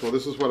from Paris. Well,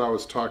 this is what I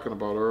was talking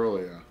about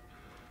earlier.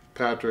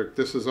 Patrick,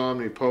 this is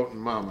Omnipotent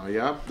Mama.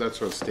 Yeah, that's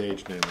her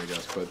stage name, I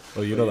guess. But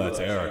well, you know that's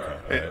Erica,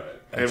 right?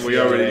 And we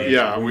already,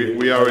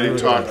 we already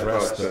talked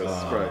about this,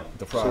 right?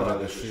 The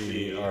product that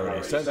she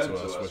already sent to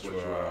us, which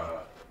we're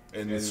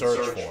in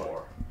search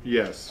for.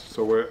 Yes,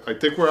 so I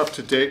think we're up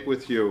to date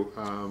with you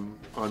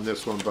on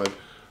this one, but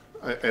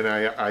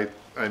I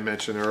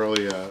mentioned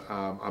earlier,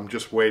 I'm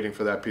just waiting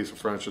for that piece of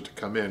furniture to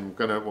come in.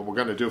 What we're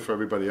gonna do for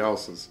everybody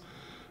else is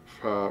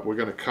we're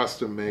gonna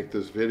custom make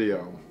this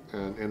video,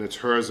 and it's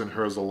hers and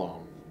hers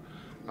alone,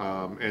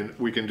 and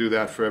we can do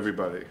that for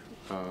everybody,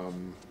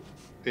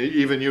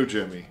 even you,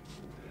 Jimmy.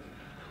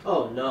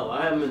 Oh no,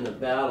 I'm in the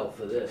battle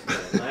for this,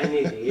 man. I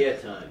need the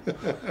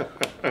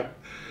airtime.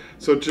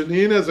 So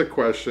Janine has a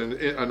question,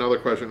 another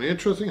question.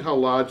 Interesting how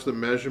large the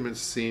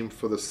measurements seem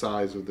for the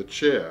size of the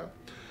chair.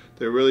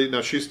 They're really,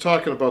 now she's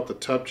talking about the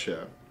tub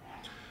chair.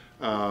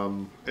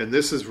 And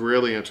this is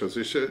really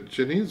interesting.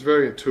 Janine's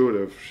very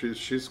intuitive.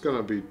 She's going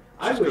to be,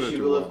 I wish she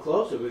would live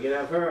closer. We could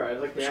have her. I'd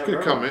like to have her. She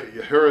could come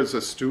in, her as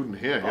a student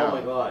here, yeah. Oh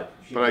my God.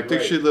 But I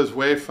think she lives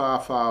way far,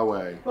 far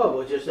away. Well,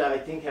 we'll just, I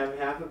think, we'll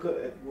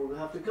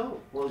have to go.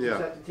 We'll just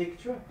have to take a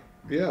trip.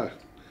 Yeah.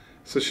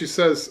 So she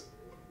says,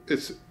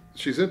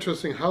 she's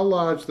interesting how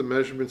large the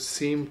measurements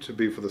seem to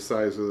be for the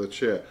size of the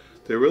chair.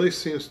 There really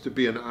seems to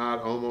be an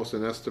art almost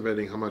in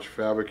estimating how much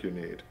fabric you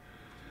need.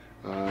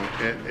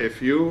 And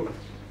if you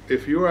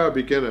are a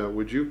beginner,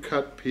 would you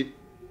cut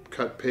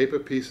paper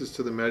pieces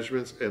to the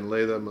measurements and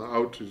lay them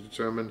out to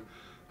determine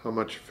how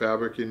much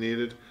fabric you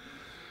needed?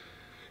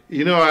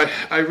 You know,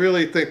 I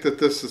really think that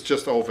this is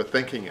just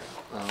overthinking it.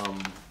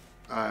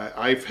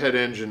 I've had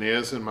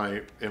engineers in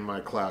my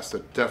class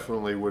that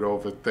definitely would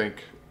overthink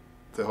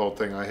the whole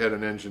thing. I had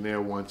an engineer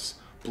once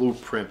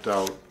blueprint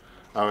out.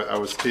 I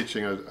was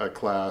teaching a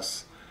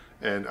class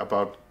and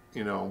about,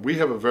 we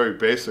have a very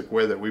basic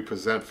way that we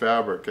present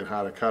fabric and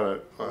how to cut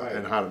it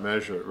and how to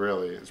measure it,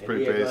 really. It's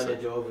pretty basic. Gone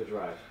into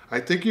overdrive.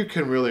 I think you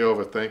can really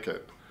overthink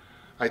it.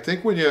 I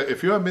think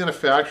if you're a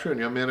manufacturer and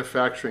you're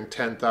manufacturing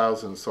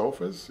 10,000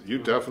 sofas, you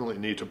definitely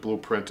need to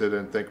blueprint it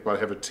and think about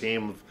have a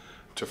team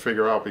to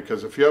figure out,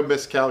 because if you're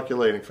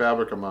miscalculating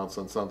fabric amounts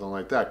on something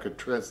like that, it could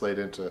translate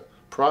into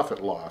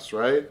profit loss,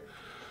 right?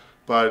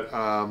 But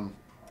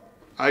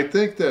I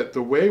think that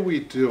the way we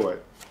do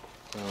it,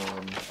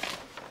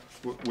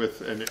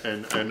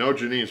 and I know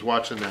Janine's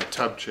watching that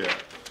tub chair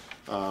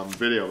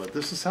video, but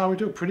this is how we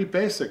do it. Pretty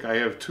basic. I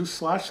have 2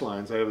 slash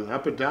lines. I have an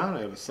up and down.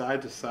 I have a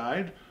side to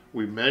side.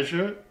 We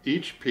measure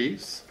each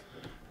piece,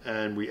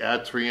 and we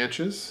add 3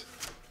 inches,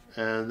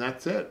 and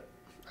that's it.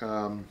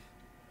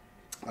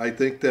 I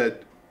think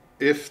that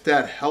if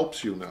that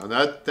helps you now,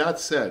 that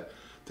said,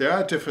 there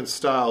are different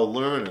style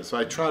learners. So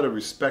I try to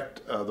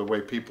respect the way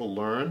people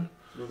learn.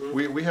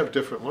 Mm-hmm. We have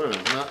different learners.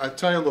 And I'll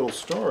tell you a little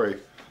story.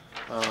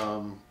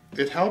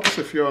 It helps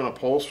if you're an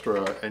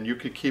upholsterer and you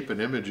could keep an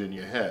image in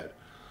your head.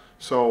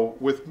 So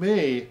with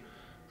me,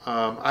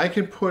 I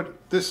can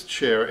put this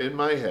chair in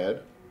my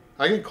head.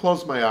 I can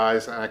close my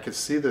eyes and I can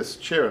see this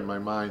chair in my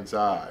mind's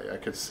eye. I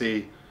can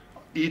see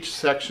each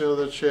section of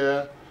the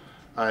chair.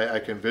 I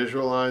can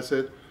visualize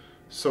it.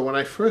 So when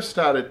I first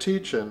started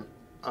teaching,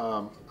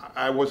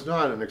 I was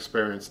not an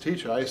experienced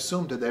teacher. I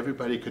assumed that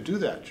everybody could do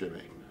that,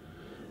 Jimmy.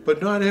 But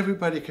not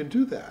everybody can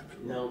do that.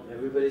 No,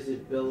 everybody's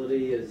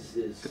ability is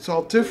it's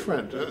all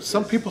different.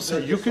 Some people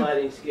say you can.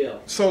 Sliding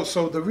scale.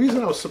 So the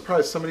reason I was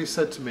surprised, somebody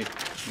said to me,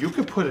 "You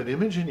could put an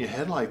image in your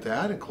head like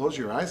that and close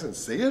your eyes and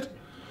see it."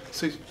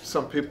 See,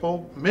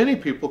 many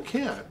people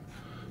can't.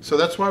 So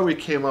that's why I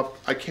came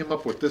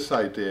up with this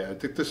idea. I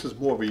think this is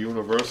more of a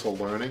universal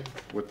learning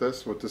with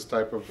this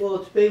type of. Well,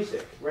 it's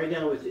basic. Right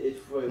now, it's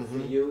for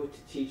you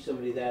to teach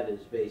somebody that is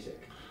basic.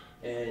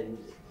 And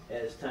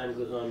as time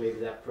goes on, maybe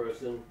that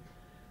person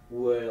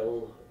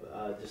will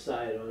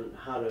decide on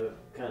how to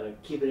kind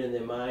of keep it in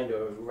their mind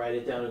or write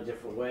it down a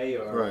different way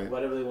or Right.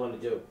 whatever they want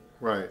to do.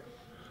 Right.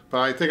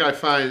 But I think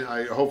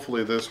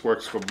hopefully this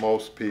works for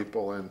most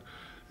people,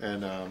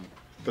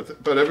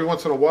 but every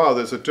once in a while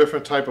there's a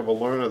different type of a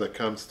learner that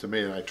comes to me,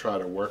 and I try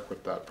to work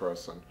with that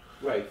person.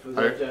 Right, for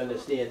them to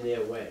understand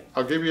their way.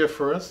 I'll give you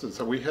for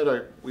instance. We had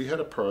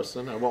a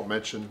person. I won't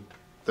mention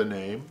the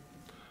name,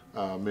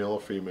 male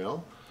or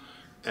female,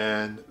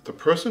 and the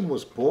person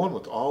was born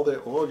with all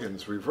their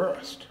organs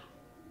reversed.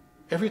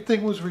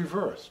 Everything was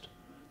reversed.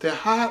 Their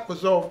heart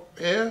was over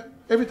here.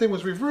 Everything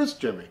was reversed,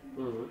 Jimmy.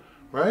 Mm-hmm.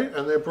 Right?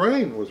 And their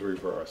brain was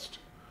reversed.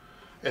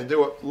 And they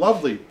were a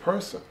lovely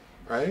person,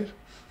 right?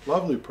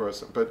 Lovely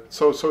person. But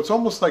so it's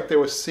almost like they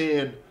were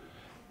seeing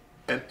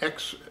an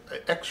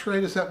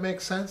X-ray. Does that make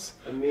sense?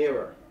 A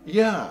mirror.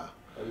 Yeah.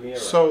 A mirror.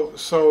 So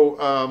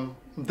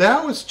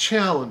that was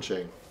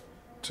challenging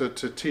to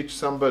teach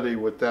somebody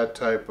with that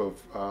type of.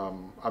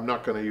 I'm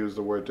not going to use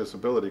the word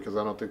disability because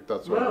I don't think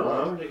that's what it was.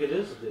 I don't think it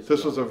is a disability.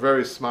 This was a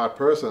very smart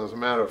person. As a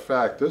matter of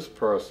fact, this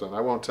person, I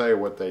won't tell you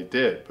what they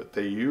did, but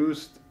they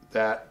used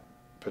that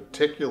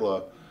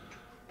particular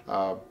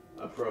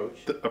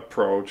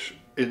approach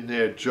in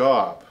their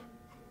job,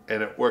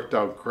 and it worked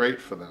out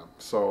great for them.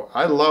 So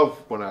I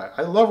love when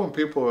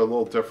people are a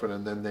little different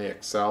and then they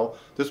excel.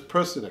 This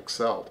person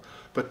excelled,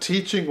 but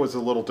teaching was a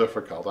little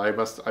difficult. I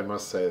must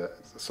say that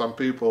some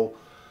people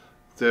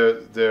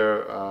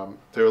they're a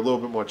little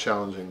bit more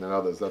challenging than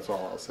others. That's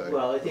all I'll say.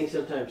 Well, I think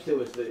sometimes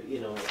too is that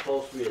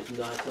upholstery is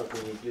not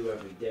something you do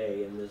every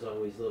day, and there's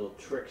always little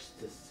tricks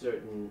to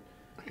certain.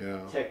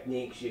 Yeah.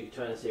 Techniques. You're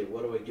trying to say,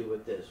 what do I do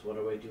with this? What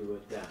do I do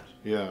with that?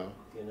 Yeah.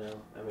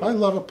 I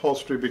love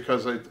upholstery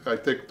because I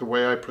think the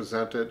way I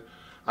present it,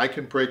 I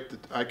can break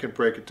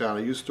it down.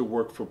 I used to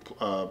work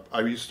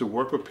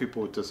with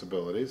people with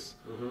disabilities,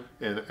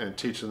 and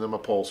teaching them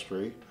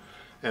upholstery,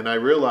 and I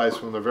realized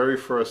from the very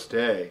first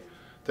day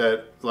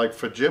that, like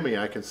for Jimmy,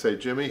 I can say,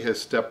 Jimmy,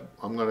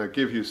 I'm going to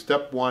give you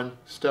step 1,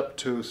 step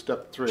 2,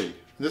 step 3.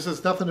 This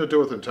has nothing to do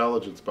with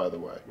intelligence, by the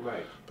way.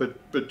 Right.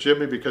 But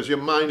Jimmy, because your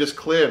mind is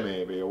clear,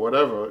 maybe, or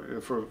whatever,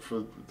 for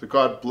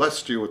God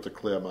blessed you with the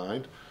clear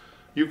mind,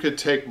 you could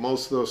take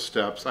most of those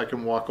steps. I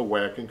can walk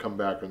away. I can come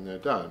back when they're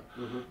done.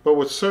 But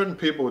with certain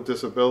people with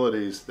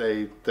disabilities,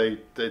 they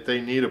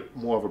need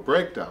more of a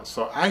breakdown.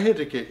 So I had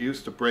to get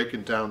used to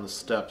breaking down the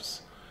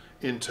steps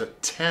into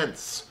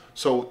tenths.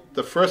 So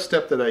the first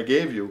step that I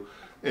gave you,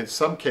 in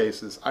some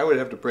cases, I would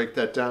have to break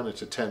that down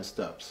into 10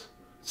 steps.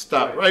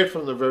 Start right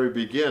from the very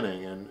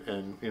beginning and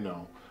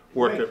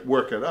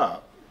work it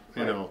up,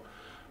 you know.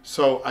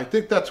 So I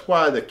think that's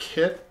why the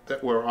kit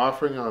that we're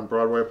offering on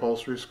Broadway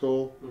Upholstery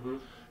School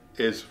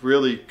is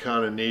really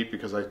kind of neat,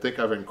 because I think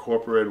I've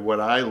incorporated what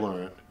I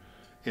learned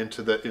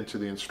into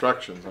the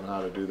instructions on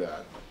how to do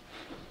that.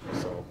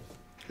 So,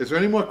 is there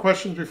any more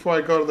questions before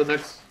I go to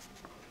the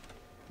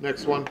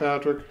next one,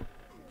 Patrick?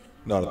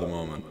 Not at the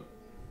moment.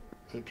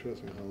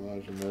 Interesting how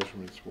large the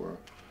measurements were.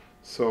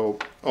 So,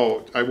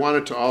 I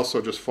wanted to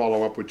also just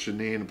follow up with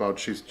Janine about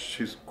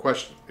she's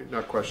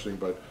not questioning,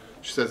 but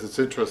she says it's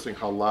interesting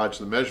how large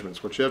the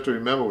measurements. What you have to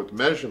remember with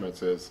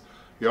measurements is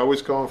you're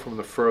always going from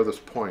the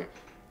furthest point.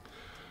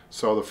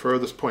 So the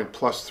furthest point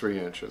plus 3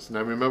 inches.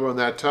 Now remember, on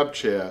that tub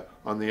chair,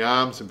 on the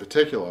arms in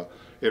particular,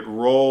 it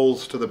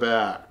rolls to the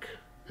back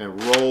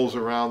and rolls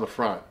around the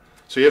front.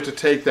 So you have to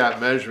take that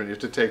measurement. You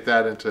have to take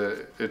that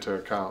into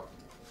account,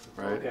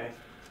 right? Okay.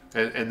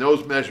 And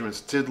those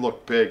measurements did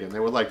look big, and they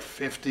were like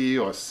 50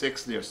 or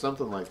 60 or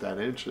something like that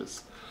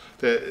inches.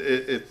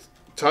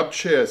 Tub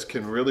chairs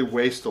can really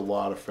waste a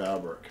lot of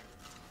fabric.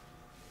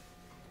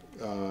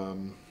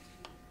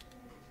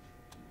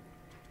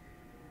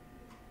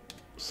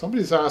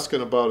 Somebody's asking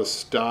about a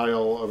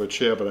style of a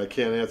chair, but I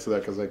can't answer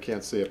that because I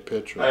can't see a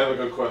picture. I have a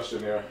good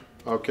question here.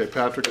 Okay,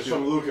 Patrick. It's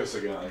from Lucas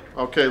again.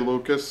 Okay,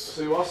 Lucas.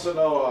 So he wants to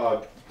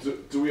know,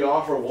 do we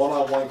offer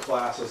one-on-one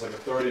classes, like a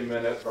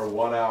 30-minute or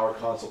 1-hour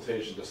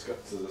consultation to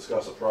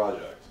discuss a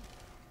project?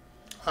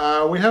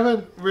 We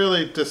haven't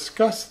really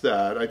discussed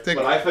that. I think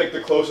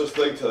the closest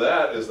thing to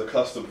that is the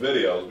custom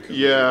videos, because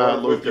yeah,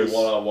 we work with you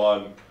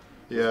one-on-one,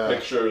 yeah,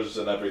 pictures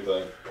and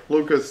everything.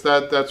 Lucas,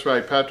 that's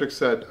right. Patrick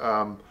said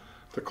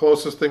the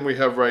closest thing we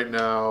have right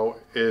now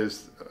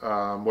is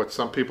what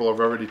some people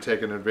have already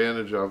taken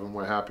advantage of, and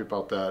we're happy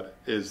about that,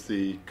 is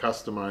the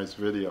customized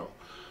video.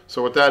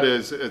 So what that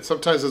is,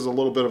 sometimes there's a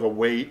little bit of a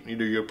wait.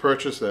 You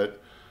purchase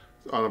it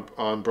on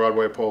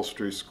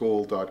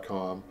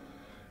BroadwayUpholsterySchool.com,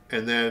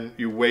 and then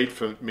you wait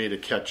for me to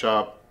catch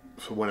up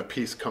for when a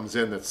piece comes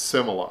in that's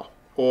similar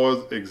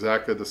or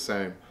exactly the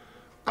same.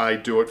 I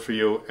do it for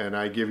you, and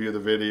I give you the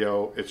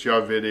video. It's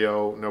your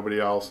video, nobody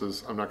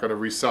else's. I'm not going to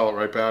resell it,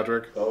 right,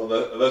 Patrick? Oh,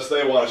 unless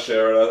they want to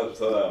share it, up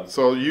to them.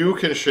 So you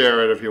can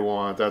share it if you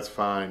want. That's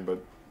fine,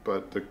 but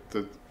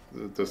the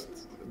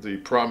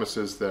promise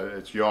is that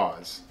it's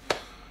yours.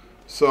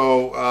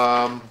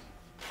 So,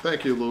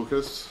 thank you,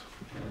 Lucas.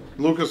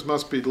 Lucas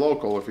must be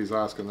local if he's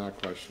asking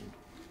that question.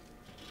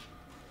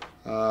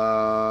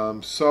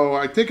 So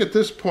I think at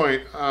this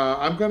point,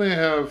 I'm going to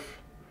have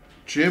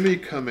Jimmy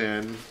come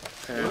in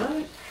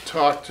and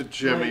talk to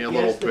Jimmy a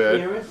little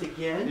bit.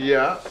 Again?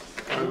 Yeah,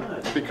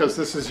 because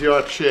this is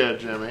your chair,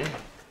 Jimmy.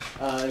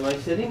 Am I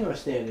sitting or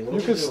standing?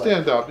 You can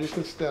stand up. You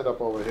can stand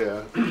up over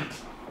here.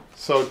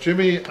 So,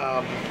 Jimmy,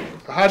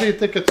 how do you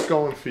think it's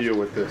going for you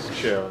with this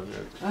chair?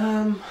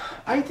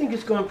 I think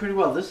it's going pretty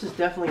well. This is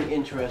definitely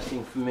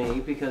interesting for me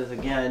because,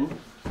 again,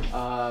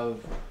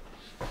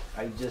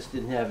 I just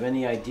didn't have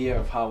any idea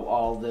of how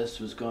all this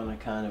was going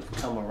to kind of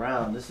come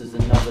around. This is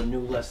another new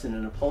lesson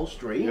in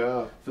upholstery.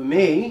 Yeah. For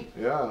me.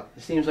 Yeah.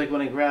 It seems like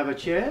when I grab a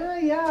chair,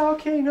 yeah,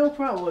 okay, no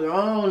problem.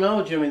 Oh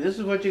no, Jimmy, this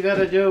is what you got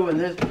to do, and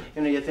this,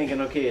 you're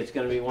thinking, okay, it's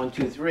going to be 1,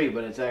 2, 3,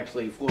 but it's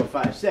actually 4,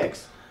 5,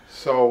 6.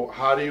 So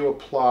how do you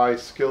apply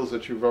skills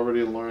that you've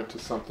already learned to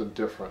something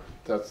different?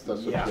 That's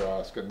what you're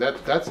asking.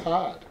 That's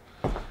hard,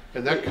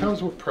 and that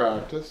comes with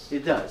practice.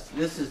 It does.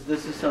 This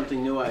is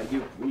something new.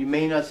 You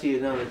may not see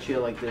another chair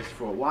like this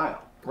for a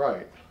while.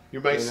 Right. You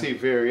may see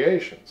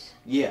variations.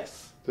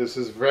 Yes. This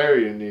is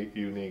very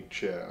unique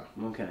chair.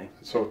 Okay.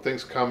 So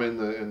things come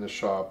in the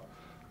shop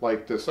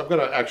like this. I'm going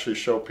to actually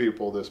show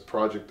people this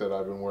project that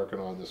I've been working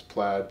on, this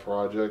plaid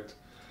project,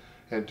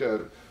 and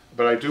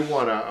but I do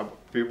want to.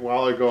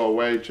 While I go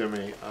away,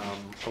 Jimmy,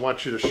 I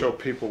want you to show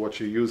people what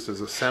you used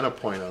as a center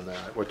point on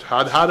that.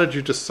 How did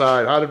you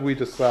decide? How did we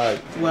decide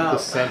the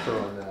center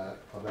on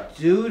that?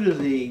 Due to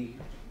the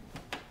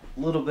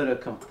little bit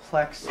of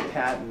complex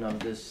pattern of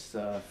this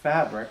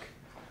fabric,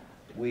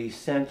 we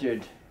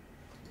centered.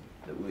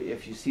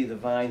 If you see the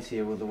vines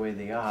here with the way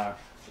they are,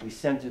 we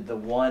centered the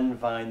one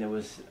vine that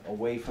was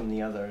away from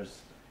the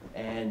others,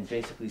 and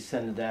basically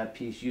centered that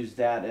piece. Used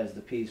that as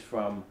the piece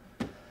from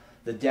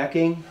the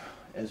decking,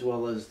 as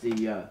well as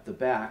the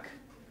back,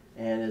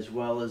 and as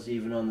well as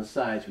even on the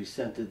sides, we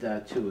centered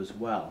that too as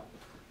well.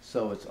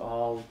 So it's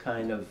all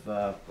kind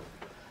of,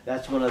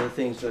 that's one of the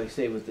things that I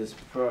say with this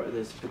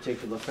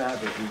particular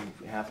fabric.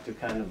 You have to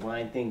kind of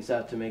line things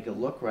up to make it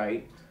look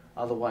right.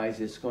 Otherwise,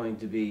 it's going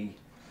to be,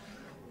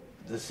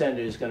 the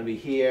center is going to be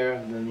here,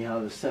 and then you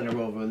have the center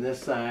over on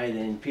this side,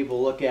 and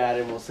people look at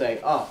it and will say,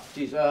 oh,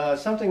 geez,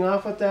 something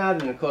off with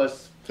that, and of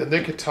course, and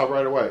they can tell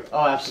right away.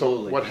 Oh,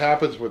 absolutely. So what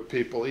happens with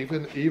people,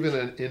 even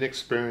an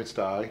inexperienced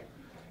eye,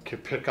 can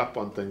pick up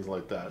on things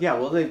like that. Yeah,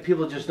 well,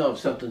 people just know if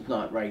something's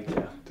not right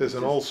there. There's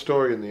an old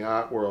story in the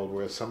art world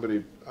where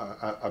somebody,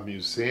 a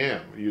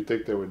museum, you'd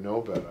think they would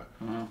know better,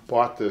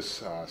 bought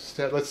this,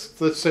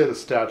 let's say the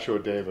statue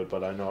of David,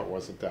 but I know it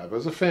wasn't that. It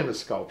was a famous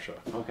sculpture.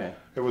 Okay.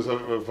 It was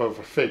of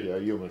a figure, a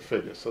human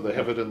figure. So they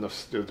have it in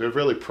they're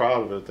really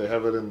proud of it. They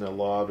have it in their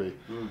lobby.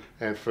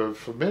 And for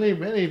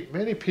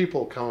many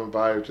people coming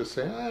by would just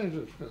say,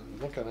 just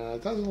looking at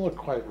it doesn't look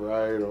quite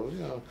right, or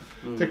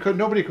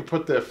nobody could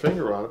put their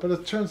finger on it, but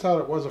it turns out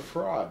it was a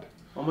fraud.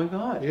 Oh my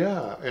God.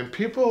 Yeah, and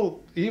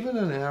people, even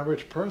an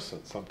average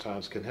person,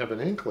 sometimes can have an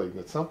inkling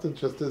that something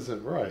just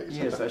isn't right.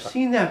 Yes, I've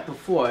seen that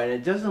before, and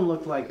it doesn't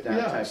look like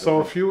that type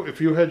so of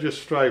if you had your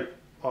stripe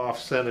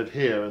off-centered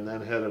here and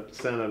then had it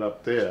centered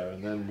up there,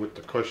 and then with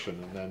the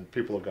cushion, and then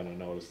people are going to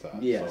notice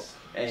that. Yes.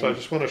 So I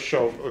just want to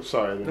show. Oh,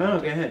 sorry. No,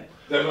 go ahead.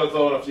 They're going to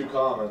throw in a few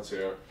comments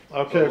here.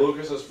 Okay. So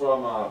Lucas is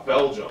from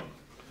Belgium.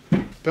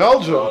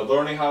 Belgium.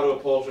 Learning how to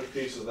upholster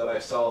pieces that I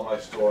sell in my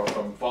store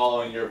from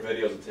following your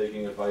videos and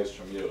taking advice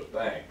from you.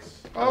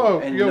 Thanks. Oh,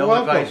 and you're no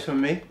welcome. advice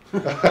from me.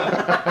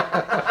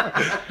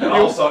 And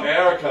also,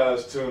 Erica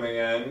is tuning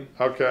in.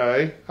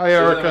 Okay. Hi, She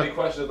doesn't have Erica. any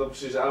questions.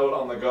 She's out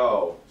on the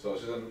go, so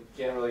she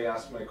can't really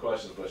ask many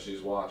questions, but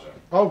she's watching.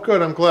 Oh,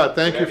 good. I'm glad.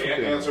 Thank you for She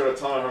being answered a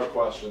ton of her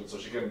questions, so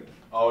she can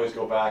always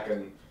go back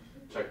and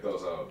check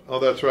those out. Oh,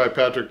 that's right,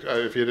 Patrick.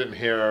 If you didn't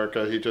hear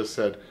Erica, he just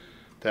said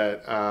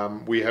that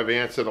we have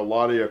answered a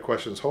lot of your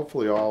questions,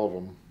 hopefully all of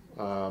them,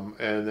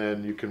 and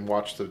then you can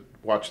watch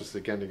this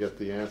again to get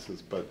the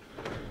answers. But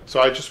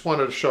so I just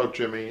wanted to show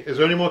Jimmy. Is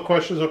there any more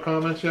questions or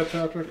comments yet,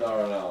 Patrick?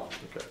 No.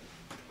 Okay.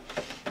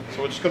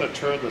 So we're just going to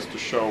turn this to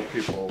show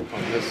people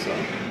on this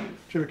side.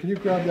 Jimmy, can you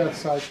grab that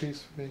side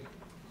piece for me?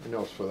 I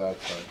know it's for that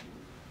side.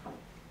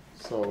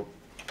 So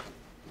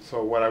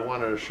what I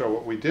wanted to show,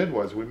 what we did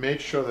was we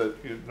made sure that,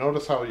 you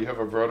notice how you have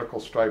a vertical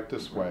stripe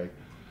this way.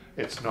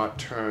 It's not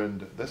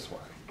turned this way,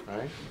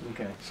 right?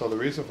 Okay. So the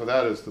reason for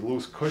that is the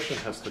loose cushion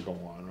has to go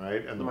on,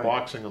 right? And the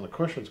boxing on the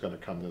cushion is going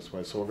to come this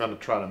way, so we're going to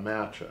try to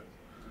match it.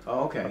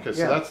 Oh, okay. Okay,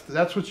 so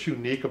that's what's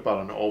unique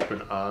about an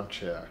open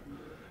armchair,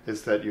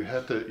 is that you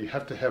have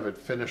to have it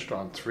finished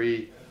on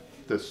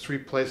there's three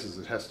places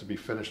it has to be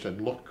finished and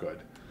look good.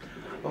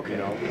 Okay. You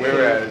know,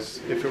 whereas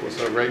if it was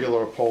a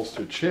regular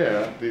upholstered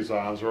chair, these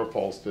arms are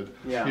upholstered.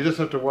 Yeah. You just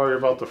have to worry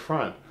about the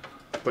front.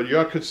 But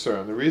your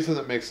concern, the reason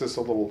that makes this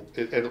a little,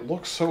 it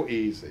looks so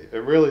easy,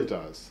 it really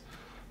does.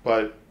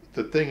 But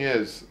the thing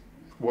is,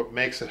 what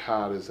makes it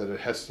hard is that it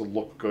has to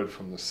look good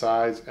from the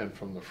sides and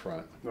from the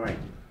front. Right.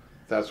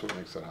 That's what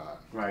makes it hard.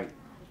 Right.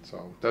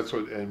 So that's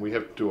what, and we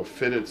have to do a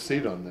fitted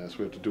seat on this.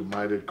 We have to do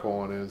mitered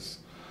corners,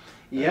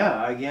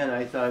 Yeah, again,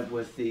 I thought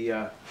with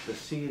the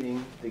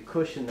seating, the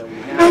cushion that we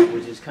have,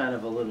 which is kind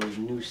of a little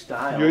new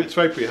style. It's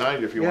right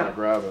behind you if you want Yeah. to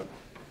grab it.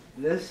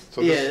 This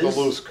So this is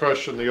the loose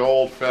cushion, the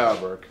old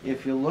fabric.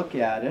 if you look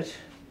at it,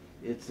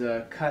 it's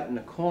cut in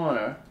the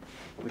corner,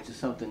 which is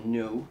something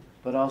new,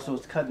 but also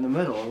it's cut in the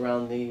middle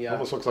around the...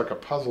 Almost looks like a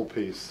puzzle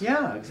piece.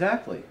 Yeah,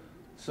 exactly.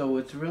 So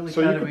it's really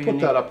So kind you of can a put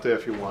unique... that up there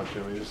if you want,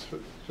 Jimmy.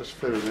 Just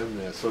fit it in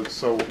there.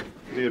 So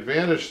the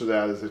advantage to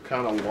that is it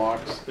kind of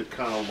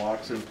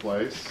locks in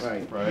place.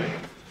 Right. Right.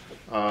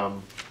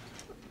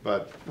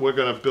 But we're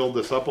going to build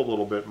this up a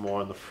little bit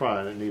more in the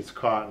front. It needs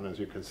cotton, as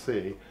you can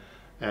see,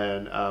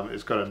 and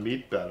it's going to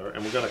meet better.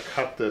 And we're going to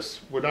cut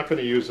this. We're not going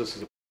to use this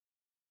as a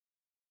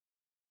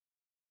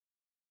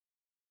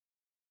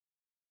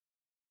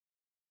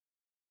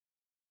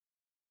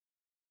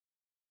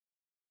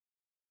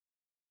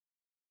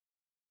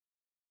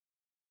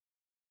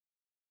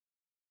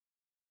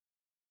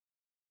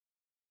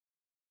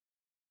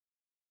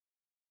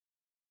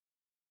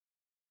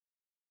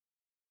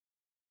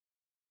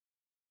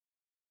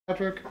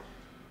Patrick.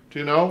 Do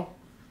you know?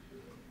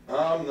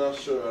 I'm not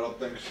sure. I don't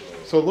think so.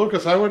 So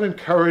Lucas, I would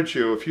encourage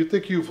you, if you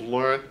think you've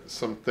learned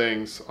some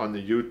things on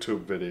the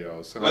YouTube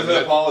videos. And I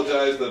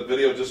apologize. The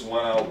video just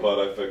went out, but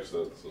I fixed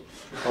it. So.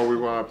 Oh, we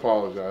want to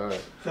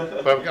apologize.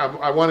 But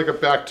I want to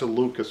get back to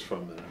Lucas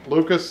from there.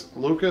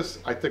 Lucas,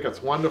 I think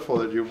it's wonderful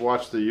that you've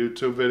watched the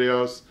YouTube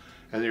videos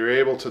and you're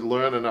able to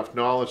learn enough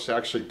knowledge to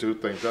actually do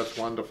things. That's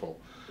wonderful.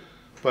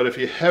 But if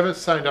you haven't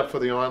signed up for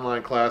the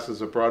online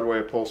classes at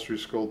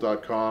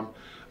BroadwayUpholsterySchool.com,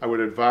 I would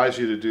advise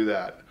you to do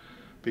that,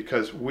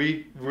 because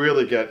we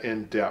really get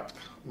in depth.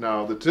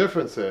 Now, the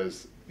difference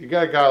is, you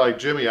got a guy like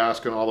Jimmy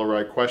asking all the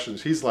right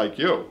questions. He's like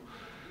you.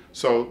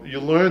 So you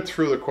learn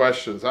through the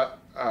questions.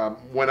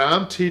 When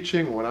I'm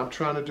teaching, when I'm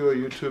trying to do a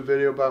YouTube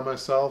video by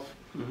myself,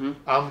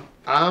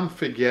 I'm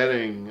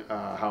forgetting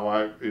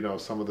how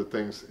some of the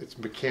things, it's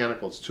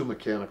mechanical, it's too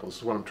mechanical, this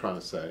is what I'm trying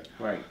to say.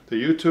 Right. The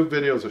YouTube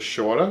videos are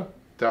shorter,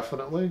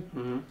 definitely.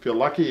 If you're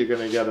lucky, you're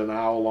going to get an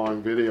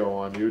hour-long video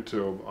on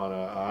YouTube on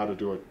how to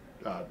do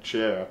a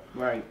chair.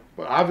 Right.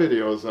 But our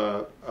videos,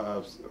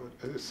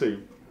 let's see,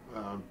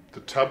 the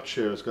tub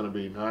chair is going to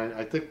be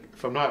I think,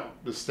 if I'm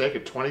not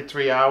mistaken,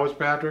 23 hours,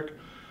 Patrick?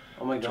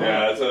 Oh my God.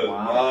 Yeah, it's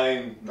Wow.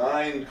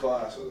 nine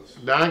classes.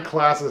 9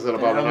 classes at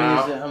about an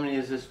hour. How many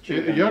is this?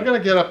 You're going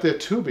to get up there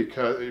too,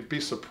 because you'd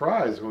be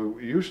surprised.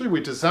 Usually we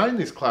design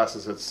these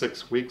classes at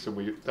 6 weeks,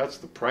 and that's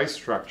the price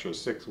structure,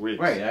 6 weeks.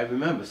 Right, I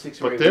remember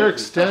 6 or 8 But weeks. they're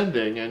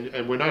extending,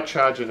 and we're not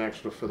charging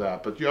extra for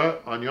that. But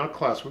on your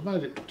class, we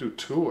might do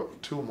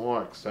two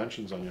more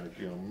extensions on your.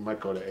 We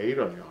might go to 8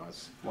 on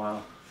yours.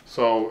 Wow.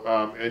 So,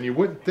 and you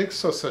wouldn't think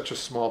so, such a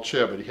small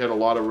chair, but he had a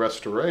lot of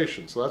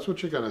restoration. So that's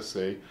what you're going to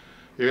see.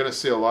 You're going to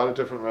see a lot of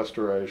different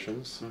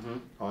restorations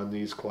on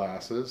these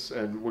classes,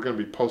 and we're going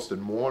to be posting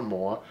more and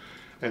more.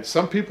 And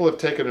some people have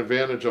taken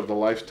advantage of the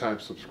lifetime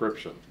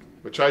subscription,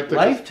 which I think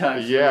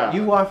Lifetime? Yeah.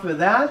 You offer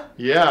that?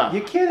 Yeah.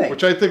 You're kidding.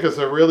 Which I think is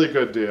a really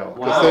good deal.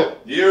 Wow.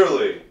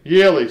 Yearly.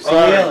 Yearly. So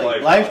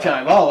Really?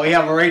 Lifetime. Oh, we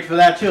have a rate for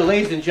that too.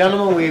 Ladies and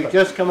gentlemen, we've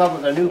just come up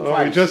with a new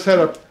price. we just had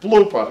a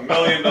blooper. $1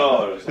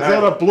 million. Is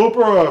that a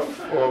blooper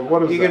or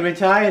what is You that? can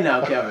retire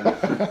now,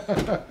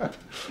 Kevin.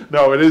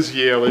 No, it is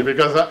yearly,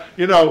 because,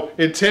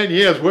 in 10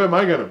 years, where am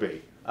I going to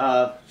be?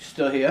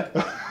 Still here.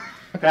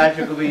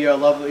 Patrick will be your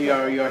lovely,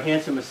 your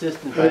handsome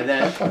assistant by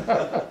then.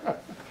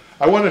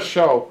 I want to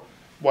show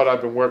what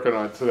I've been working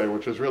on today,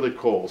 which is really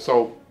cool.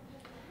 So,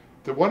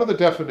 one of the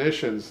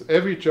definitions,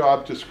 every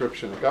job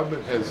description, the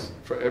government has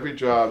for every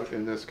job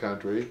in this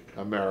country,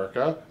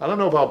 America. I don't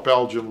know about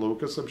Belgium,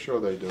 Lucas, I'm sure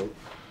they do.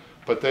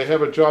 But they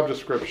have a job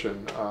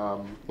description,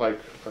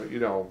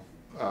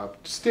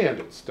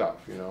 standard stuff,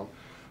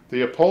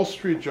 The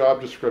upholstery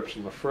job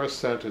description, the first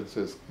sentence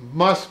is,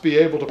 must be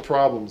able to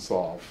problem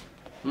solve.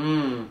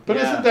 But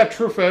yeah. isn't that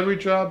true for every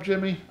job,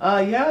 Jimmy?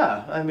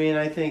 Yeah. I mean,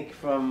 I think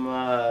from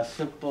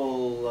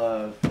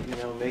simple,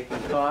 making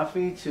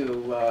coffee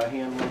to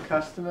handling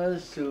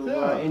customers to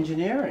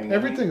engineering.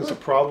 Everything is a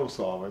problem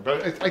solver.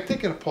 But I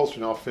think in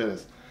upholstery, in all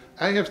fairness,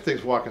 I have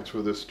things walking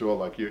through this door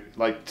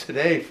like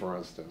today, for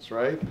instance,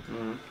 right?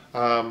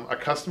 A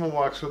customer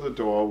walks through the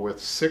door with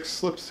 6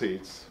 slip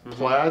seats,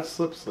 plaid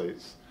slip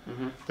seats,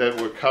 that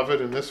were covered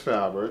in this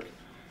fabric,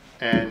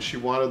 and she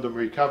wanted them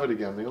recovered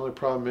again. The only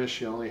problem is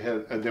she only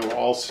had, and they were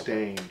all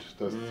stained.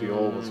 The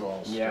old was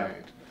all stained. Yeah.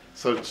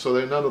 So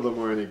none of them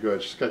were any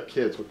good. She's got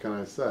kids. What can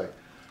I say?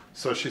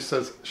 So she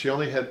says she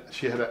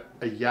had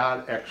a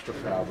yard extra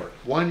fabric,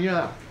 1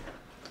 yard.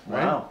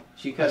 Right? Wow.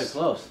 She cut it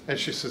close. And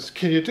she says,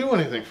 "Can you do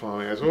anything for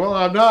me?" I said, "Well,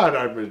 I'm not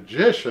a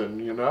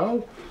magician,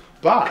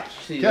 But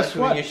See, guess that's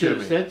what, you should Jimmy?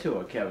 have said to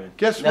her, Kevin.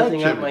 Guess Nothing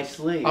what, Jimmy? up my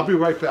sleeve. I'll be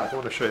right back. I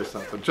want to show you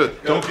something.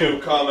 Just Got a few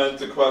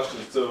comments and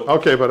questions too.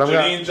 Okay, but I'm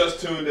Janine just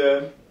tuned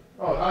in.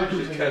 Oh, hi,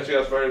 She's Janine. catching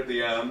us right at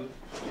the end.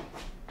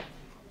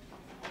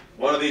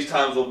 One of these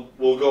times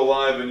we'll go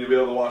live and you'll be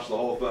able to watch the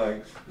whole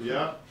thing.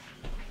 Yeah.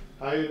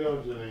 How you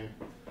doing, Janine?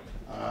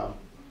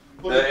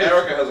 And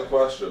Erica has a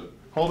question.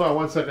 Hold on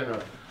 1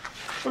 second.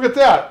 Look at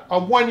that.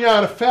 On 1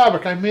 yard of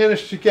fabric, I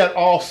managed to get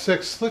all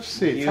 6 slip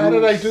seats. How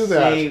did I do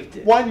that? Saved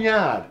it. 1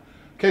 yard.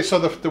 Okay, so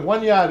the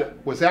 1 yard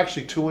was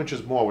actually 2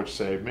 inches more, which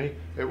saved me.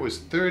 It was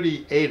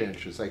 38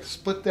 inches. I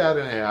split that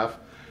in half.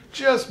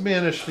 Just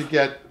managed to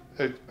get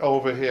it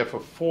over here for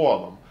 4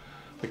 of them.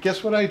 But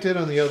guess what I did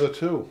on the other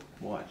 2?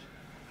 What?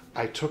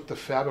 I took the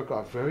fabric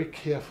off very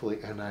carefully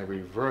and I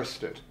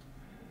reversed it.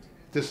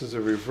 This is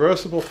a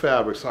reversible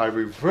fabric, so I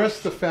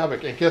reversed the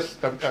fabric, and guess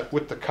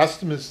with the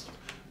customer's,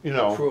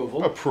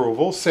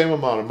 approval, same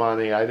amount of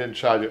money. I didn't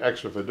charge you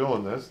extra for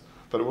doing this,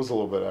 but it was a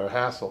little bit of a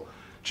hassle.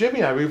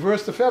 Jimmy, I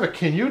reversed the fabric.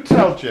 Can you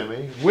tell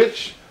Jimmy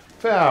which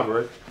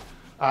fabric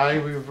I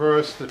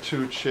reversed the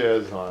 2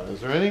 chairs on?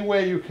 Is there any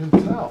way you can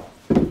tell?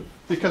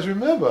 Because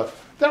remember,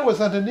 that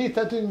was underneath.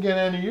 That didn't get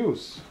any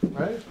use,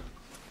 right?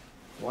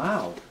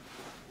 Wow.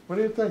 What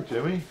do you think,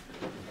 Jimmy?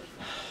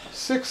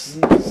 6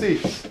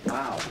 seats.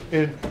 Wow.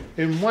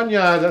 In 1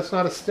 yard, that's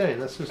not a stain.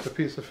 That's just a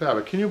piece of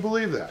fabric. Can you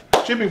believe that?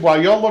 Jimmy,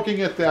 while you're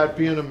looking at that,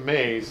 being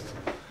amazed,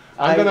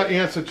 I'm going to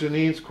answer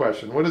Janine's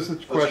question. What is the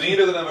question? Janine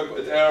doesn't have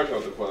it's Erica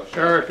with the question.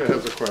 Erica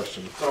has a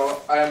question.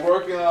 So I am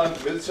working on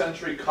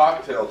mid-century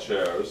cocktail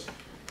chairs.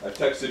 I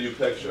texted you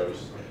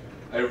pictures.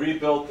 I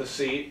rebuilt the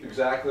seat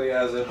exactly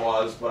as it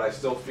was, but I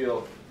still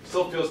feels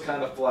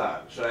kind of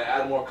flat. Should I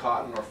add more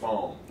cotton or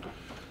foam?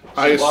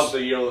 She loves her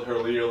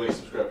yearly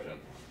subscription.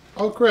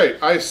 Oh, great.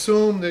 I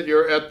assume that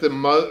you're at the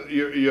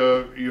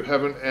you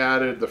haven't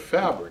added the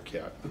fabric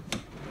yet.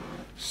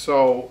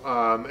 So,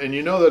 and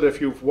you know that if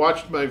you've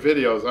watched my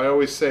videos, I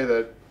always say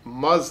that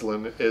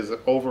muslin is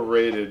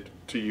overrated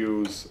to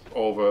use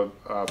over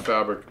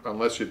fabric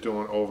unless you're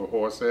doing over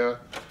horsehair.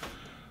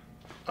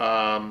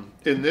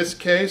 In this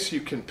case,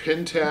 you can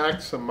pin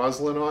tack some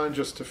muslin on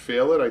just to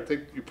feel it. I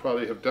think you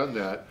probably have done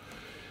that.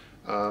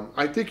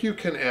 I think you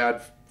can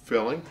add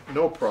filling,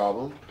 no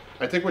problem.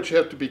 I think what you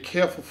have to be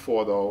careful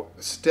for, though,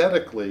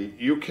 aesthetically,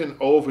 you can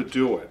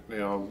overdo it.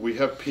 We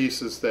have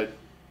pieces that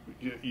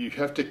you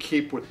have to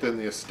keep within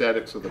the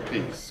aesthetics of the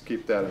piece.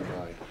 Keep that in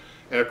mind.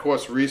 And of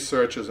course,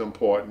 research is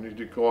important.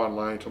 You can go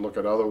online to look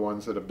at other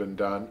ones that have been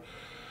done.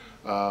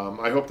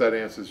 I hope that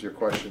answers your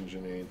question,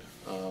 Janine.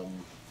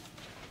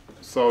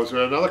 So is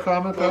there another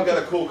comment? I've got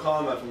a cool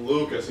comment from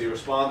Lucas he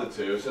responded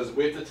to. It says,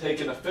 we have to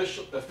take an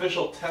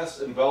official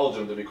test in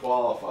Belgium to be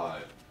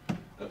qualified.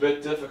 A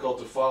bit difficult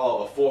to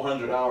follow a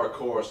 400-hour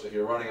course if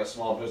you're running a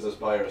small business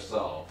by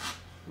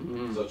yourself.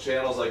 So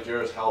channels like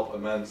yours help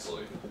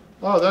immensely.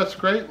 Oh, that's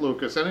great,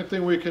 Lucas.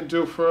 Anything we can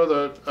do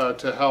further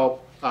to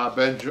help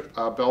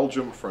our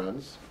Belgium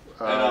friends?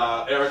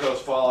 And Erica was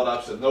followed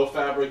up, said, no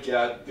fabric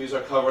yet. These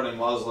are covered in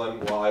muslin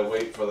while I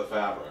wait for the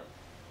fabric.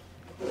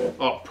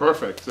 Oh,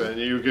 perfect. And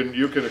you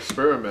can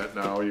experiment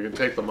now. You can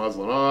take the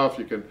muslin off.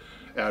 You can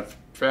add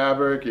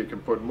fabric. You can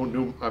put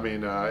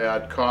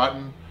add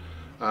cotton.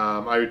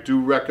 I do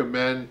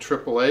recommend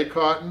AAA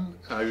cotton.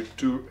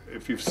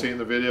 If you've seen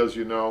the videos,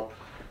 you know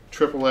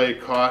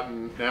AAA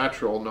cotton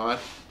natural, not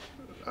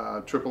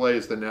AAA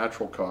is the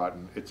natural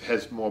cotton. It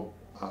has more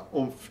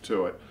oomph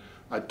to it.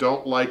 I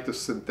don't like the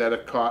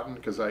synthetic cotton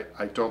because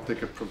I don't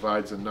think it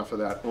provides enough of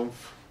that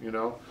oomph,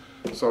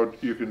 So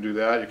you can do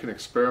that. You can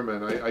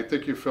experiment. I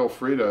think you feel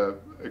free to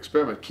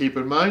experiment. Keep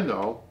in mind,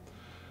 though,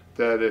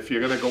 that if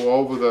you're going to go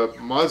over the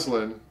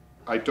muslin,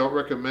 I don't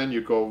recommend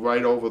you go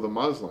right over the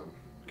muslin.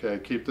 Okay,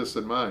 keep this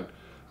in mind.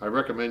 I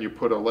recommend you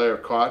put a layer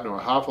of cotton or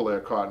half a layer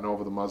of cotton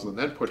over the muslin,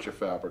 then put your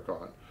fabric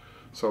on.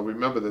 So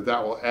remember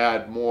that will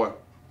add more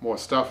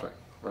stuffing,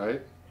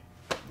 right?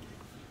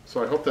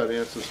 So I hope that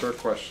answers her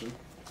question.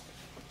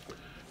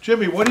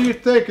 Jimmy, what do you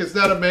think? Is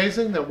that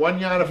amazing? That 1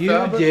 yard of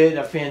fabric? You did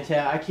a fantastic.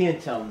 I can't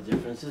tell the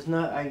difference. It's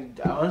not.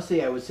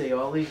 Honestly, I would say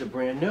all these are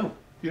brand new.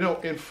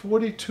 In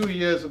 42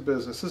 years of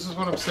business, this is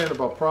what I'm saying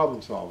about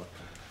problem solving.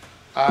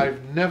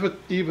 I've never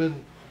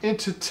even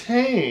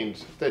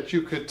entertained that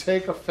you could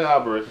take a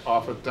fabric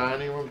off a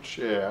dining room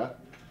chair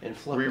And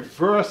flip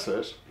reverse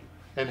it,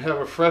 and have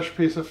a fresh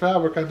piece of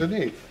fabric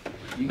underneath.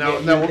 Now,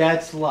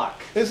 that's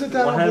luck. Isn't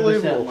that 100%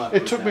 unbelievable? luck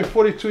It with took me that.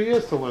 42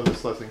 years to learn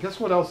this lesson. Guess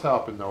what else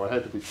happened, though? I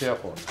had to be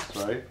careful on this,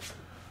 right?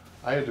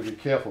 I had to be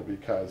careful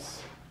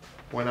because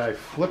when I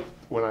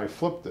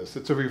flipped this,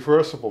 it's a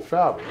reversible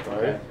fabric, right?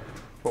 Okay.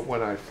 But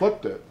when I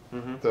flipped it,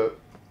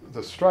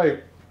 this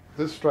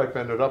stripe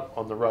ended up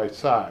on the right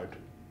side.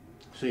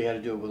 So you had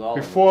to do it with all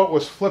Before it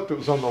was flipped, it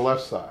was on the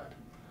left side.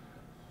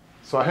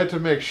 So I had to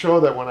make sure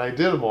that when I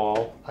did them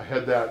all, I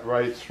had that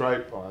right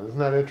stripe on. Isn't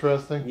that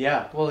interesting?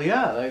 Yeah, well,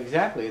 yeah,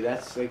 exactly.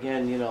 That's,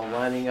 again,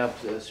 lining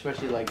up,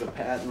 especially like a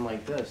pattern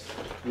like this.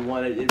 You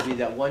want it'd be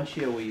that one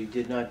chair where you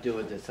did not do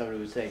it that somebody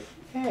would say,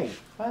 hey,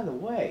 by the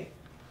way.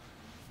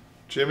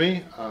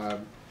 Jimmy,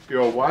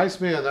 you're a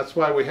wise man. That's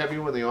why we have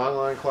you in the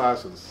online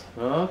classes.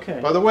 Okay.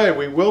 By the way,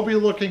 we will be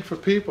looking for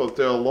people. If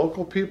there are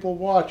local people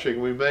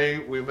watching, we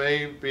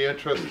may be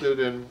interested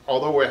in,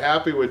 although we're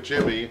happy with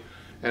Jimmy,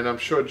 and I'm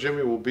sure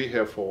Jimmy will be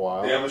here for a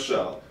while. And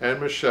Michelle.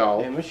 And Michelle.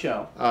 And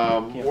Michelle.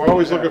 We're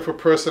always looking for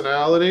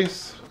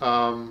personalities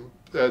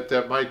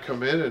that might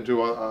come in and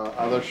do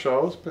other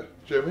shows,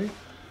 Jimmy.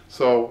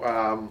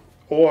 So,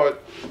 or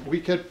we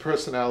get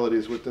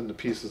personalities within the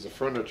pieces of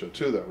furniture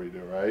too that we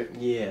do, right?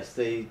 Yes,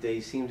 they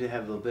seem to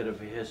have a bit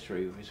of a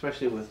history,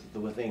 especially with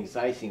the things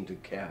I seem to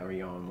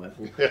carry on with.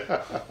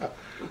 Yeah.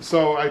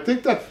 So I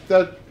think that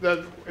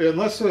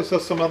unless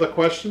there's some other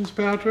questions,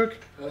 Patrick,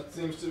 That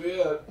seems to be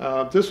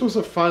it. this was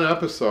a fun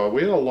episode.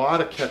 We had a lot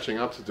of catching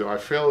up to do. I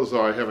feel as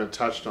though I haven't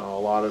touched on a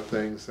lot of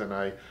things, and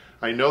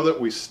I know that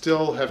we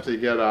still have to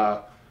get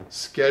our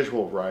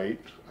schedule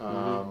right.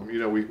 You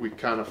know, we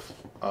kind of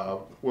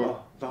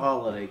The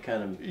holiday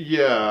kind of.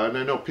 yeah, and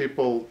I know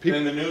people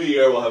In the new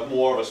year, we'll have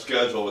more of a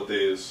schedule with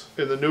these.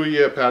 in the new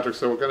year, Patrick.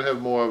 So we're going to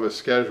have more of a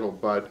schedule,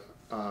 but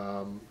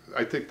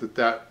I think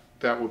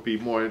that would be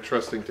more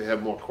interesting to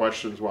have more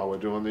questions while we're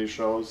doing these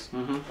shows.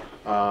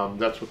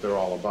 That's what they're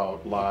all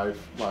about, live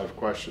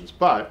questions.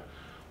 But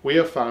we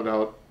have found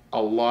out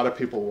a lot of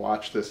people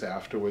watch this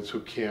afterwards who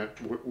can't,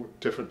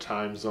 different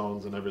time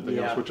zones and everything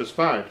else, which is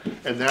fine.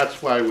 And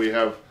that's why we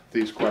have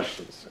these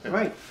questions. And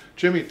Right.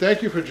 Jimmy,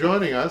 thank you for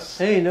joining us.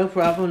 Hey, no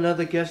problem.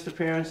 Another guest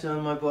appearance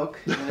on my book.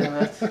 You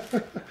know,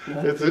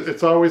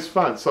 It's always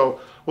fun. So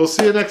we'll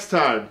see you next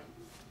time.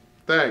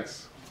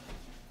 Thanks.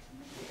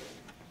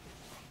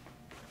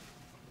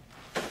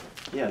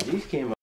 yeah, these came